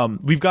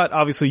we've got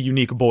obviously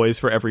unique boys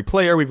for every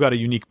player. We've got a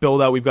unique build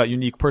out. We've got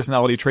unique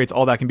personality traits.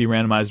 All that can be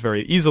randomized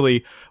very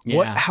easily.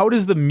 Yeah. How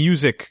does the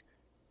music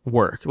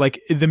work? Like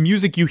the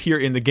music you hear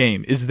in the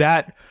game, is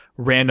that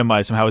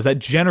randomized somehow? Is that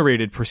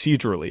generated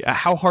procedurally?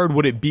 How hard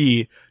would it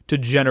be to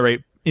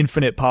generate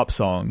infinite pop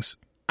songs?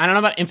 I don't know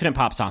about infinite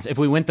pop songs. If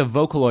we went the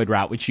Vocaloid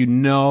route, which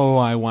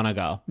I want to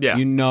go. Yeah.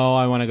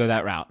 I want to go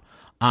that route.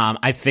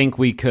 I think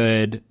we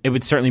could. It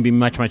would certainly be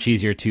much, much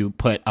easier to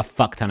put a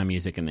fuck ton of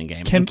music in the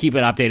game and keep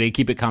it updated,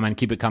 keep it coming,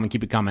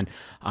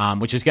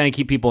 which is going to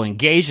keep people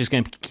engaged. It's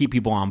going to keep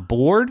people on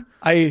board.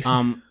 I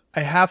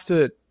have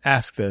to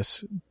ask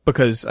this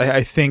because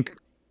I think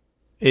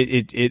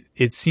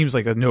it seems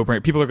like a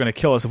no-brainer. People are going to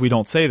kill us if we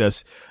don't say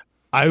this.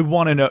 I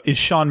want to know, is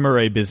Sean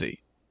Murray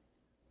busy?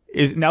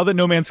 Now that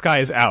No Man's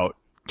Sky is out,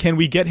 can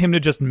we get him to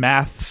just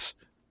maths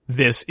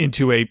this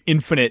into a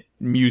infinite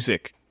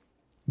music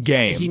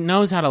game? He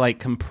knows how to like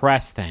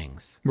compress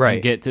things.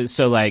 Right. That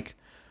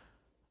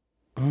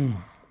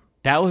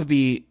would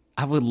be,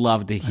 I would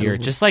love to hear.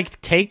 Just like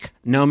take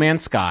No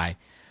Man's Sky,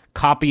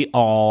 copy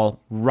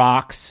all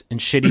rocks and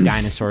shitty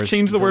dinosaurs.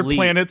 Change the word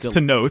planets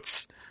to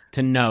notes.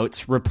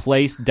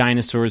 Replace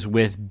dinosaurs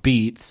with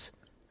beats,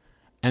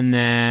 and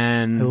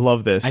then I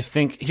love this. I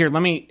think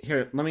let me.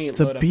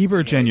 It's a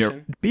Bieber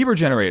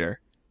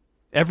generator.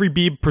 Every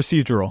Beeb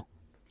procedural.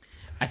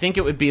 I think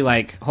it would be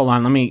like, hold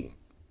on, Are you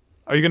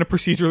going to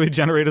procedurally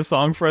generate a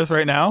song for us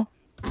right now?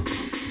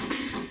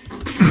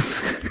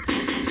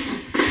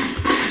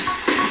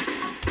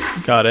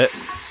 Got it.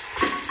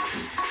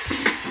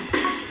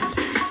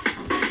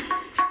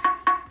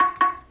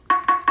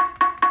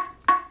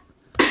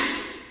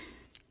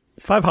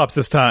 Five hops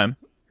this time.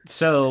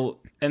 So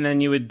And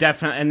then you would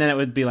definitely, and then it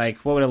would be like,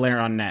 what would I layer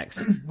on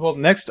next? Well,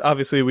 next,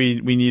 obviously,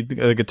 we need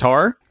a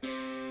guitar.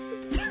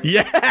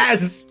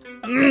 Yes!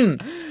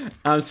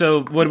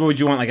 So what would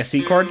you want, like a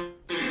C chord?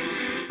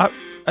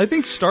 I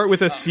think start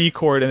with a C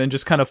chord and then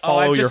just kind of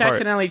follow your heart. I just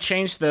accidentally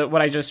changed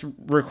what I just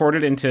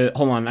recorded into,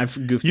 hold on, I've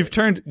goofed.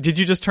 Did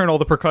you just turn all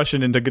the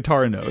percussion into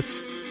guitar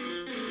notes?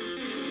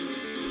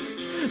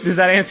 Does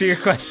that answer your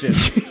question?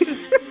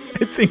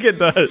 I think it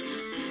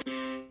does.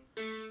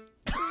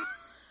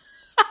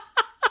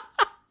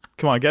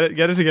 Come on, get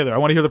it together. I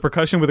want to hear the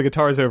percussion with the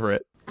guitars over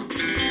it.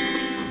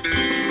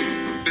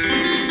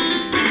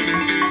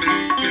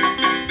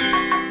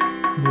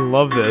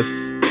 Love this.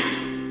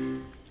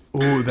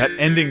 Ooh, that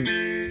ending.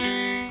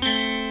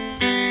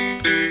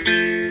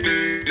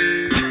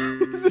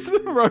 Is this the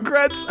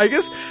Rugrats? I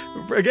guess,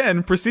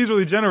 again,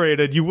 procedurally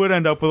generated, you would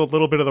end up with a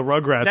little bit of the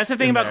Rugrats. That's the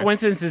thing about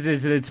coincidences,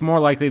 is that it's more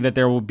likely that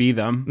there will be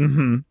them.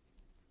 Mm-hmm.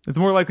 It's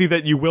more likely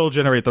that you will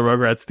generate the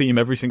Rugrats theme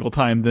every single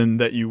time than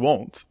that you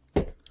won't.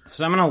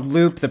 So I'm going to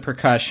loop the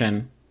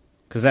percussion,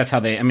 because that's how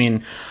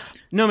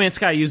No Man's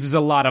Sky uses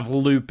a lot of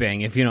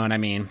looping, if you know what I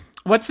mean.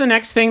 What's the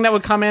next thing that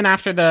would come in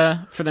for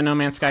the No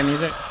Man's Sky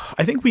music?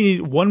 I think we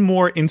need one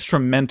more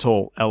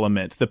instrumental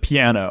element, the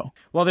piano.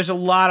 Well, there's a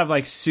lot of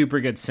like super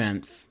good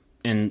synth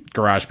in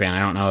GarageBand. I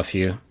don't know if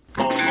you...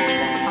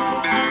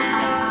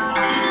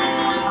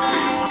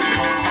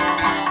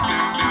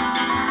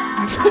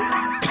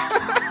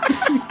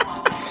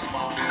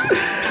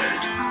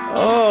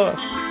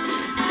 Oh.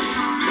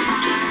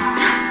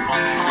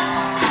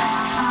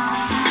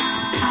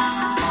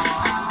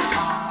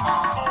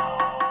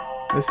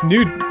 This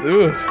new...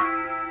 Ugh.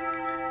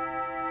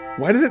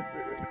 Why does it...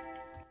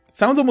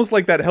 Sounds almost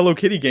like that Hello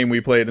Kitty game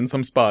we played in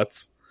some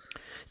spots.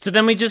 So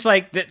then we just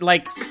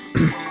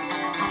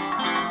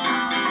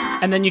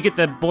and then you get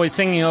the boys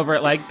singing over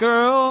it like,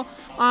 girl,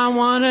 I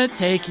want to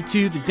take you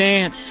to the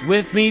dance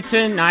with me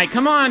tonight.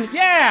 Come on,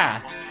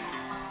 yeah!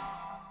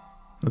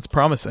 That's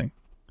promising.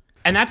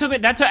 And how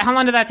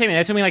long did that take me?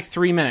 That took me like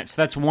 3 minutes.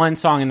 That's one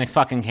song in the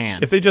fucking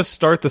can. If they just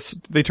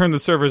they turn the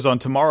servers on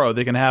tomorrow,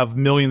 they can have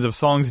millions of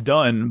songs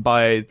done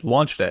by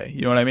launch day.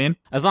 You know what I mean?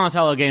 As long as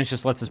Hello Games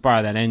just lets us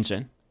borrow that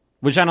engine.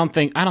 Which I don't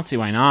see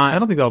why not. I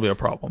don't think that'll be a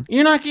problem.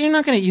 You're not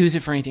going to use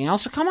it for anything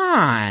else, so come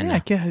on. Yeah,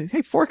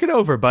 hey, fork it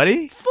over,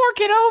 buddy. Fork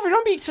it over.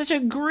 Don't be such a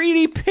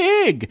greedy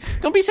pig.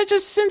 Don't be such a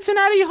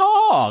Cincinnati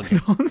hog.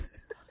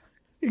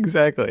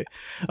 Exactly.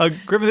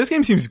 Griffin, this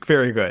game seems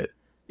very good.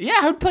 Yeah,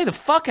 I would play the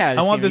fuck out of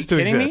this game. I want this to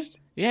exist.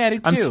 Me? Yeah, I do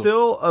too. I'm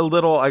still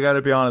I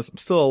gotta be honest, I'm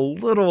still a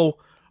little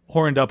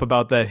horned up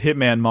about that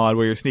Hitman mod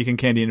where you're sneaking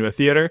candy into a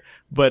theater,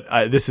 but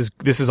this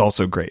is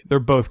also great. They're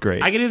both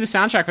great. I could do the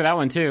soundtrack for that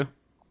one too.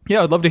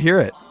 Yeah, I'd love to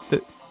hear it.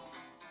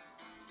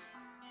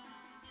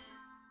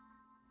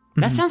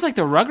 That sounds like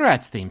the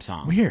Rugrats theme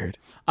song. Weird.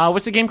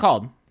 What's the game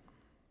called?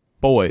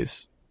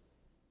 Boys.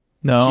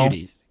 No.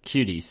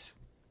 Cuties.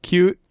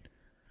 Cute.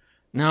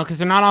 No, because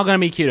they're not all going to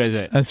be cute, is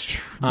it? That's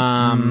true.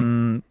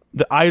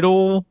 The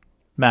Idol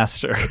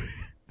Master.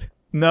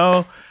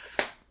 No.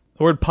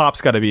 The word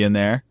pop's got to be in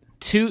there.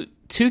 Too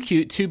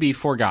cute to be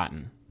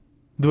forgotten.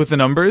 With the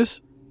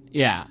numbers?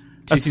 Yeah.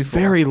 That's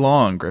very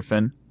long,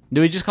 Griffin. Do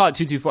we just call it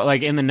 224?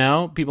 Like in the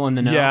know? People in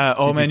the know? Yeah.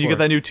 Oh, man, you get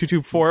that new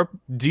 224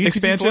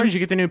 expansion? Did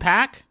you get the new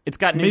pack? It's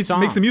got new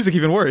songs. Makes the music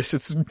even worse.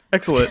 It's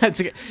excellent.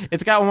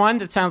 It's got one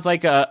that sounds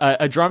like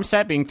a drum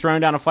set being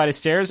thrown down a flight of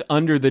stairs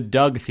under the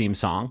Doug theme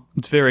song.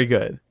 It's very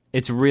good.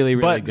 It's really,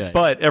 really good.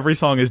 But every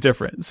song is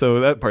different, so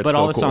that part's But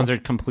all the cool. songs are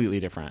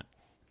completely different.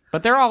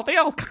 But they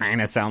all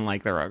kind of sound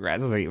like the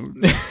Rugrats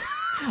theme.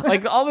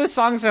 Like, all the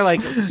songs are,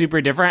 like,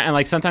 super different, and,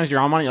 like, sometimes you're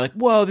on one and you're like,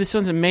 whoa, this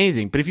one's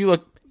amazing. But if you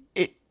look...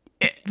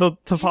 the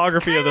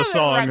topography of the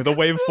song, the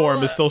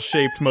waveform is still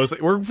shaped mostly.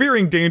 We're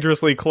veering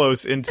dangerously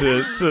close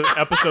into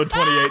episode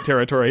 28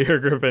 territory here,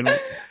 Griffin.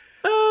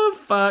 Oh,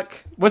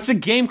 fuck. What's the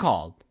game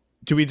called?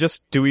 Do we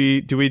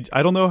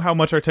I don't know how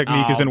much our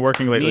technique has been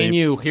working lately. Me and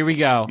you, here we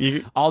go.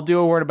 I'll do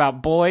a word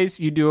about boys,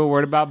 you do a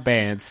word about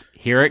bands.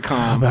 Here it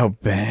comes. How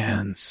about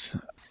bands?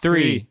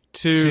 3,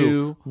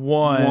 2,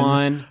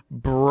 1.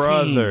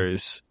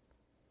 Brothers.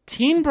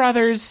 Teen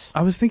Brothers.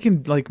 I was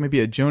thinking like maybe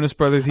a Jonas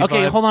Brothers.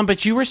 Okay, hold on,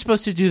 but you were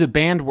supposed to do the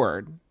band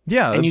word.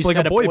 Yeah, and you like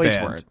said a boy boys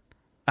band. word.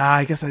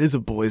 I guess that is a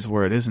boy's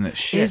word, isn't it?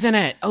 Shit. Isn't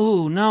it?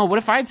 Oh, no. What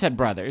if I had said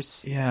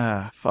brothers?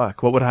 Yeah,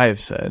 fuck. What would I have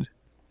said?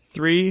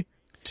 3,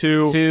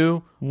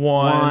 2,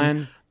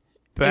 1.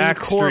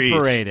 Backstreet.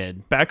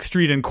 Incorporated.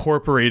 Backstreet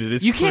Incorporated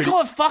is. You can't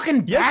call it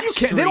fucking Backstreet.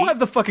 Yes, you can. They don't have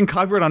the fucking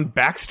copyright on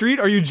Backstreet.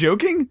 Are you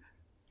joking?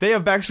 They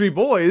have Backstreet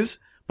Boys,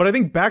 but I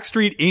think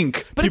Backstreet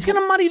Inc. But it's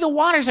gonna muddy the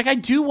waters. Like, I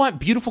do want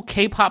beautiful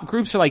K-pop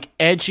groups or like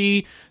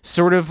edgy,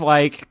 sort of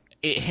like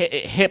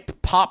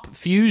hip pop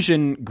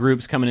fusion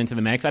groups coming into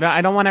the mix. I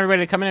don't want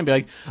everybody to come in and be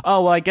like,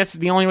 oh well, I guess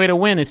the only way to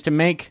win is to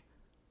make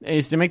the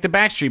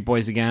Backstreet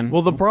Boys again.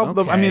 Well, the problem,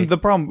 the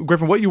problem,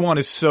 Griffin, what you want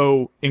is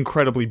so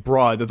incredibly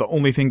broad that the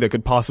only thing that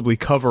could possibly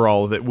cover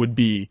all of it would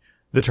be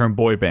the term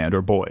boy band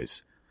or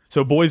boys.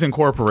 So Boys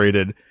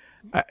Incorporated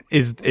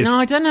is no,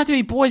 it doesn't have to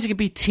be boys. It could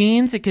be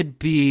teens. It could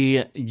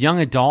be young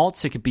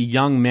adults. It could be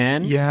young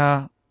men.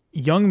 Yeah.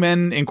 Young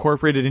Men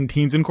Incorporated and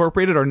Teens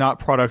Incorporated are not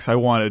products I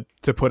wanted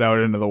to put out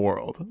into the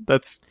world.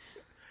 That's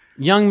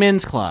Young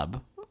Men's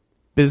Club.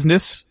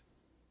 Business.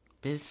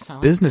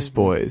 Business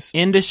boys.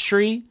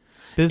 Industry.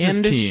 Business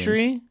industry.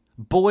 teens.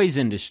 Boys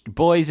industry.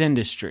 Boys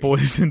industry.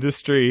 Boys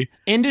industry.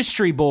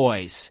 Industry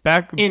boys.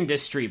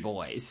 Industry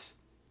boys.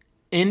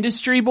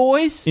 Industry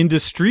boys?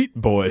 Industreet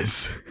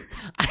boys.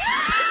 That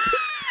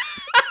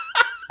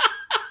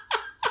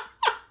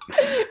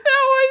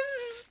one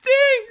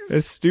stinks.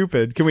 It's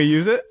stupid. Can we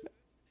use it?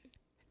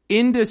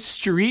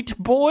 Industreet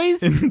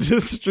boys?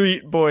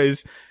 Industreet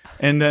boys.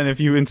 And then if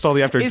you install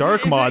the After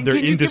Dark mod, they're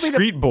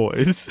Indiscreet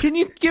boys. Can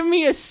you give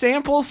me a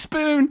sample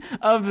spoon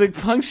of the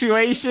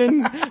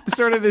punctuation,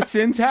 sort of the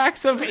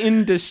syntax of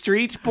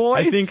Industreet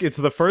boys? I think it's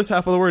the first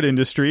half of the word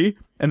industry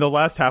and the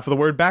last half of the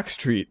word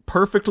backstreet.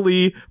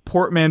 Perfectly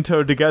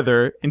portmanteaued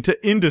together into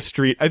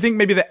Industreet. I think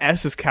maybe the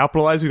S is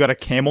capitalized. We got a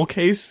camel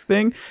case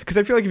thing. Because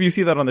I feel like if you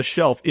see that on the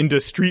shelf,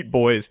 Industreet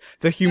boys,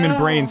 the human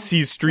brain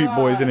sees street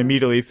boys and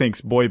immediately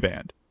thinks boy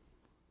band.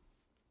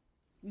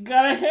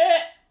 Got a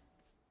hit.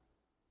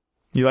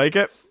 You like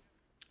it?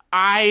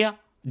 I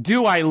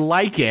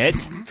like it.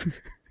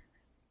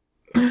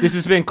 This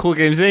has been Cool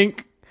Games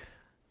Inc.,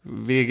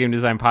 video game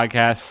design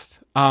podcast.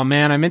 Oh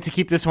man, I meant to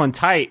keep this one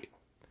tight.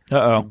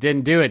 Uh-oh.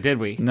 Didn't do it, did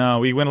we? No,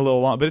 we went a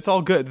little long, but it's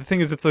all good. The thing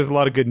is, there's a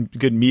lot of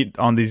good meat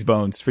on these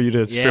bones for you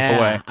to strip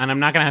away. And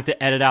I'm not going to have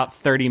to edit out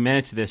 30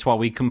 minutes of this while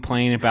we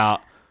complain about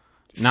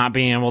not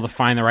being able to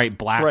find the right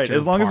blaster. Right,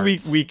 as long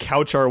parts. as we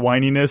couch our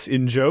whininess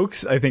in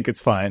jokes, I think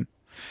it's fine.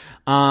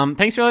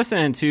 Thanks for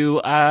listening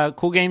to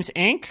Cool Games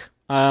Inc.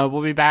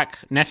 We'll be back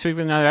next week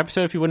with another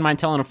episode. If you wouldn't mind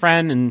telling a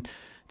friend and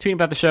tweeting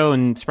about the show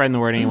and spreading the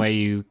word any way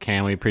you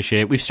can, we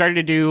appreciate it. We've started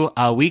to do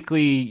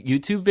weekly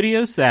YouTube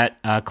videos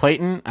that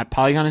Clayton at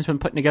Polygon has been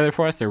putting together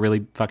for us. They're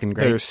really fucking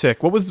great. They're sick.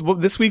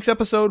 This week's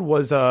episode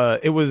was?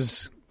 What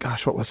was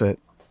it?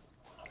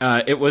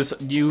 It was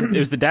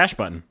the dash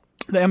button.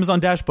 The Amazon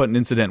dash button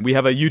incident. We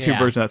have a YouTube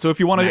version of that. So if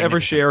you want to ever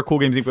share Cool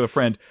Games Inc. with a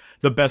friend,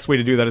 the best way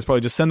to do that is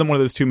probably just send them one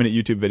of those 2-minute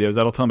YouTube videos.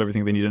 That'll tell them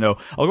everything they need to know.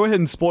 I'll go ahead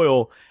and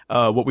spoil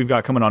what we've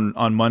got coming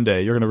on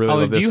Monday. You're going to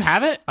really love this. Do you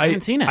have it? I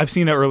haven't seen it. I've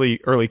seen an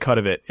early cut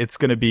of it. It's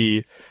going to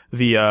be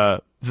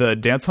the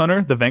Dance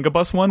Hunter, the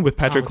Vengabus one with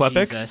Patrick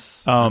Klepek.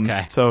 Jesus.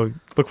 Okay. So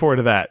look forward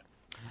to that.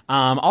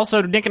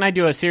 Also, Nick and I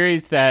do a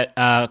series that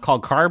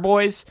called Car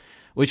Boys,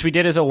 which we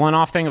did as a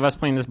one-off thing of us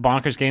playing this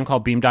bonkers game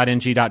called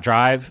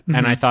beam.ng.drive, Mm-hmm.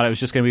 and I thought it was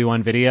just going to be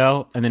one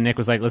video, and then Nick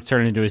was like, let's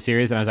turn it into a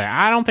series, and I was like,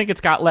 I don't think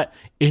it's got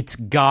It's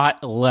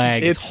got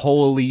legs.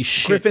 Holy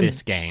shit, Griffin,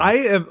 this game. I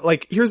am,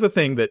 here's the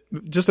thing, that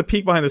just a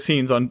peek behind the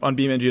scenes on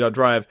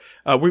beamng.drive,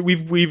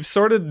 we've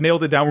sort of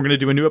nailed it down. We're going to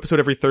do a new episode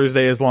every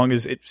Thursday as long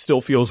as it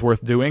still feels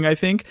worth doing, I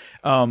think.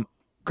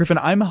 Griffin,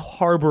 I'm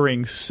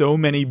harboring so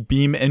many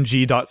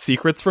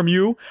BeamNG.secrets from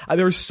you.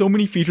 There are so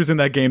many features in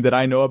that game that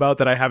I know about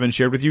that I haven't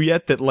shared with you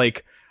yet that,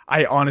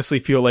 I honestly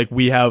feel like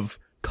we have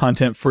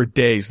content for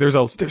days. There's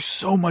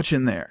so much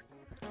in there.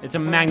 It's a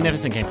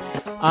magnificent game.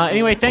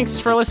 Anyway, thanks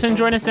for listening.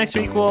 Join us next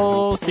week.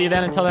 We'll see you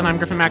then. Until then, I'm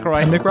Griffin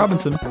McElroy. I'm Nick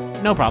Robinson.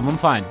 No problem. I'm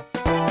fine.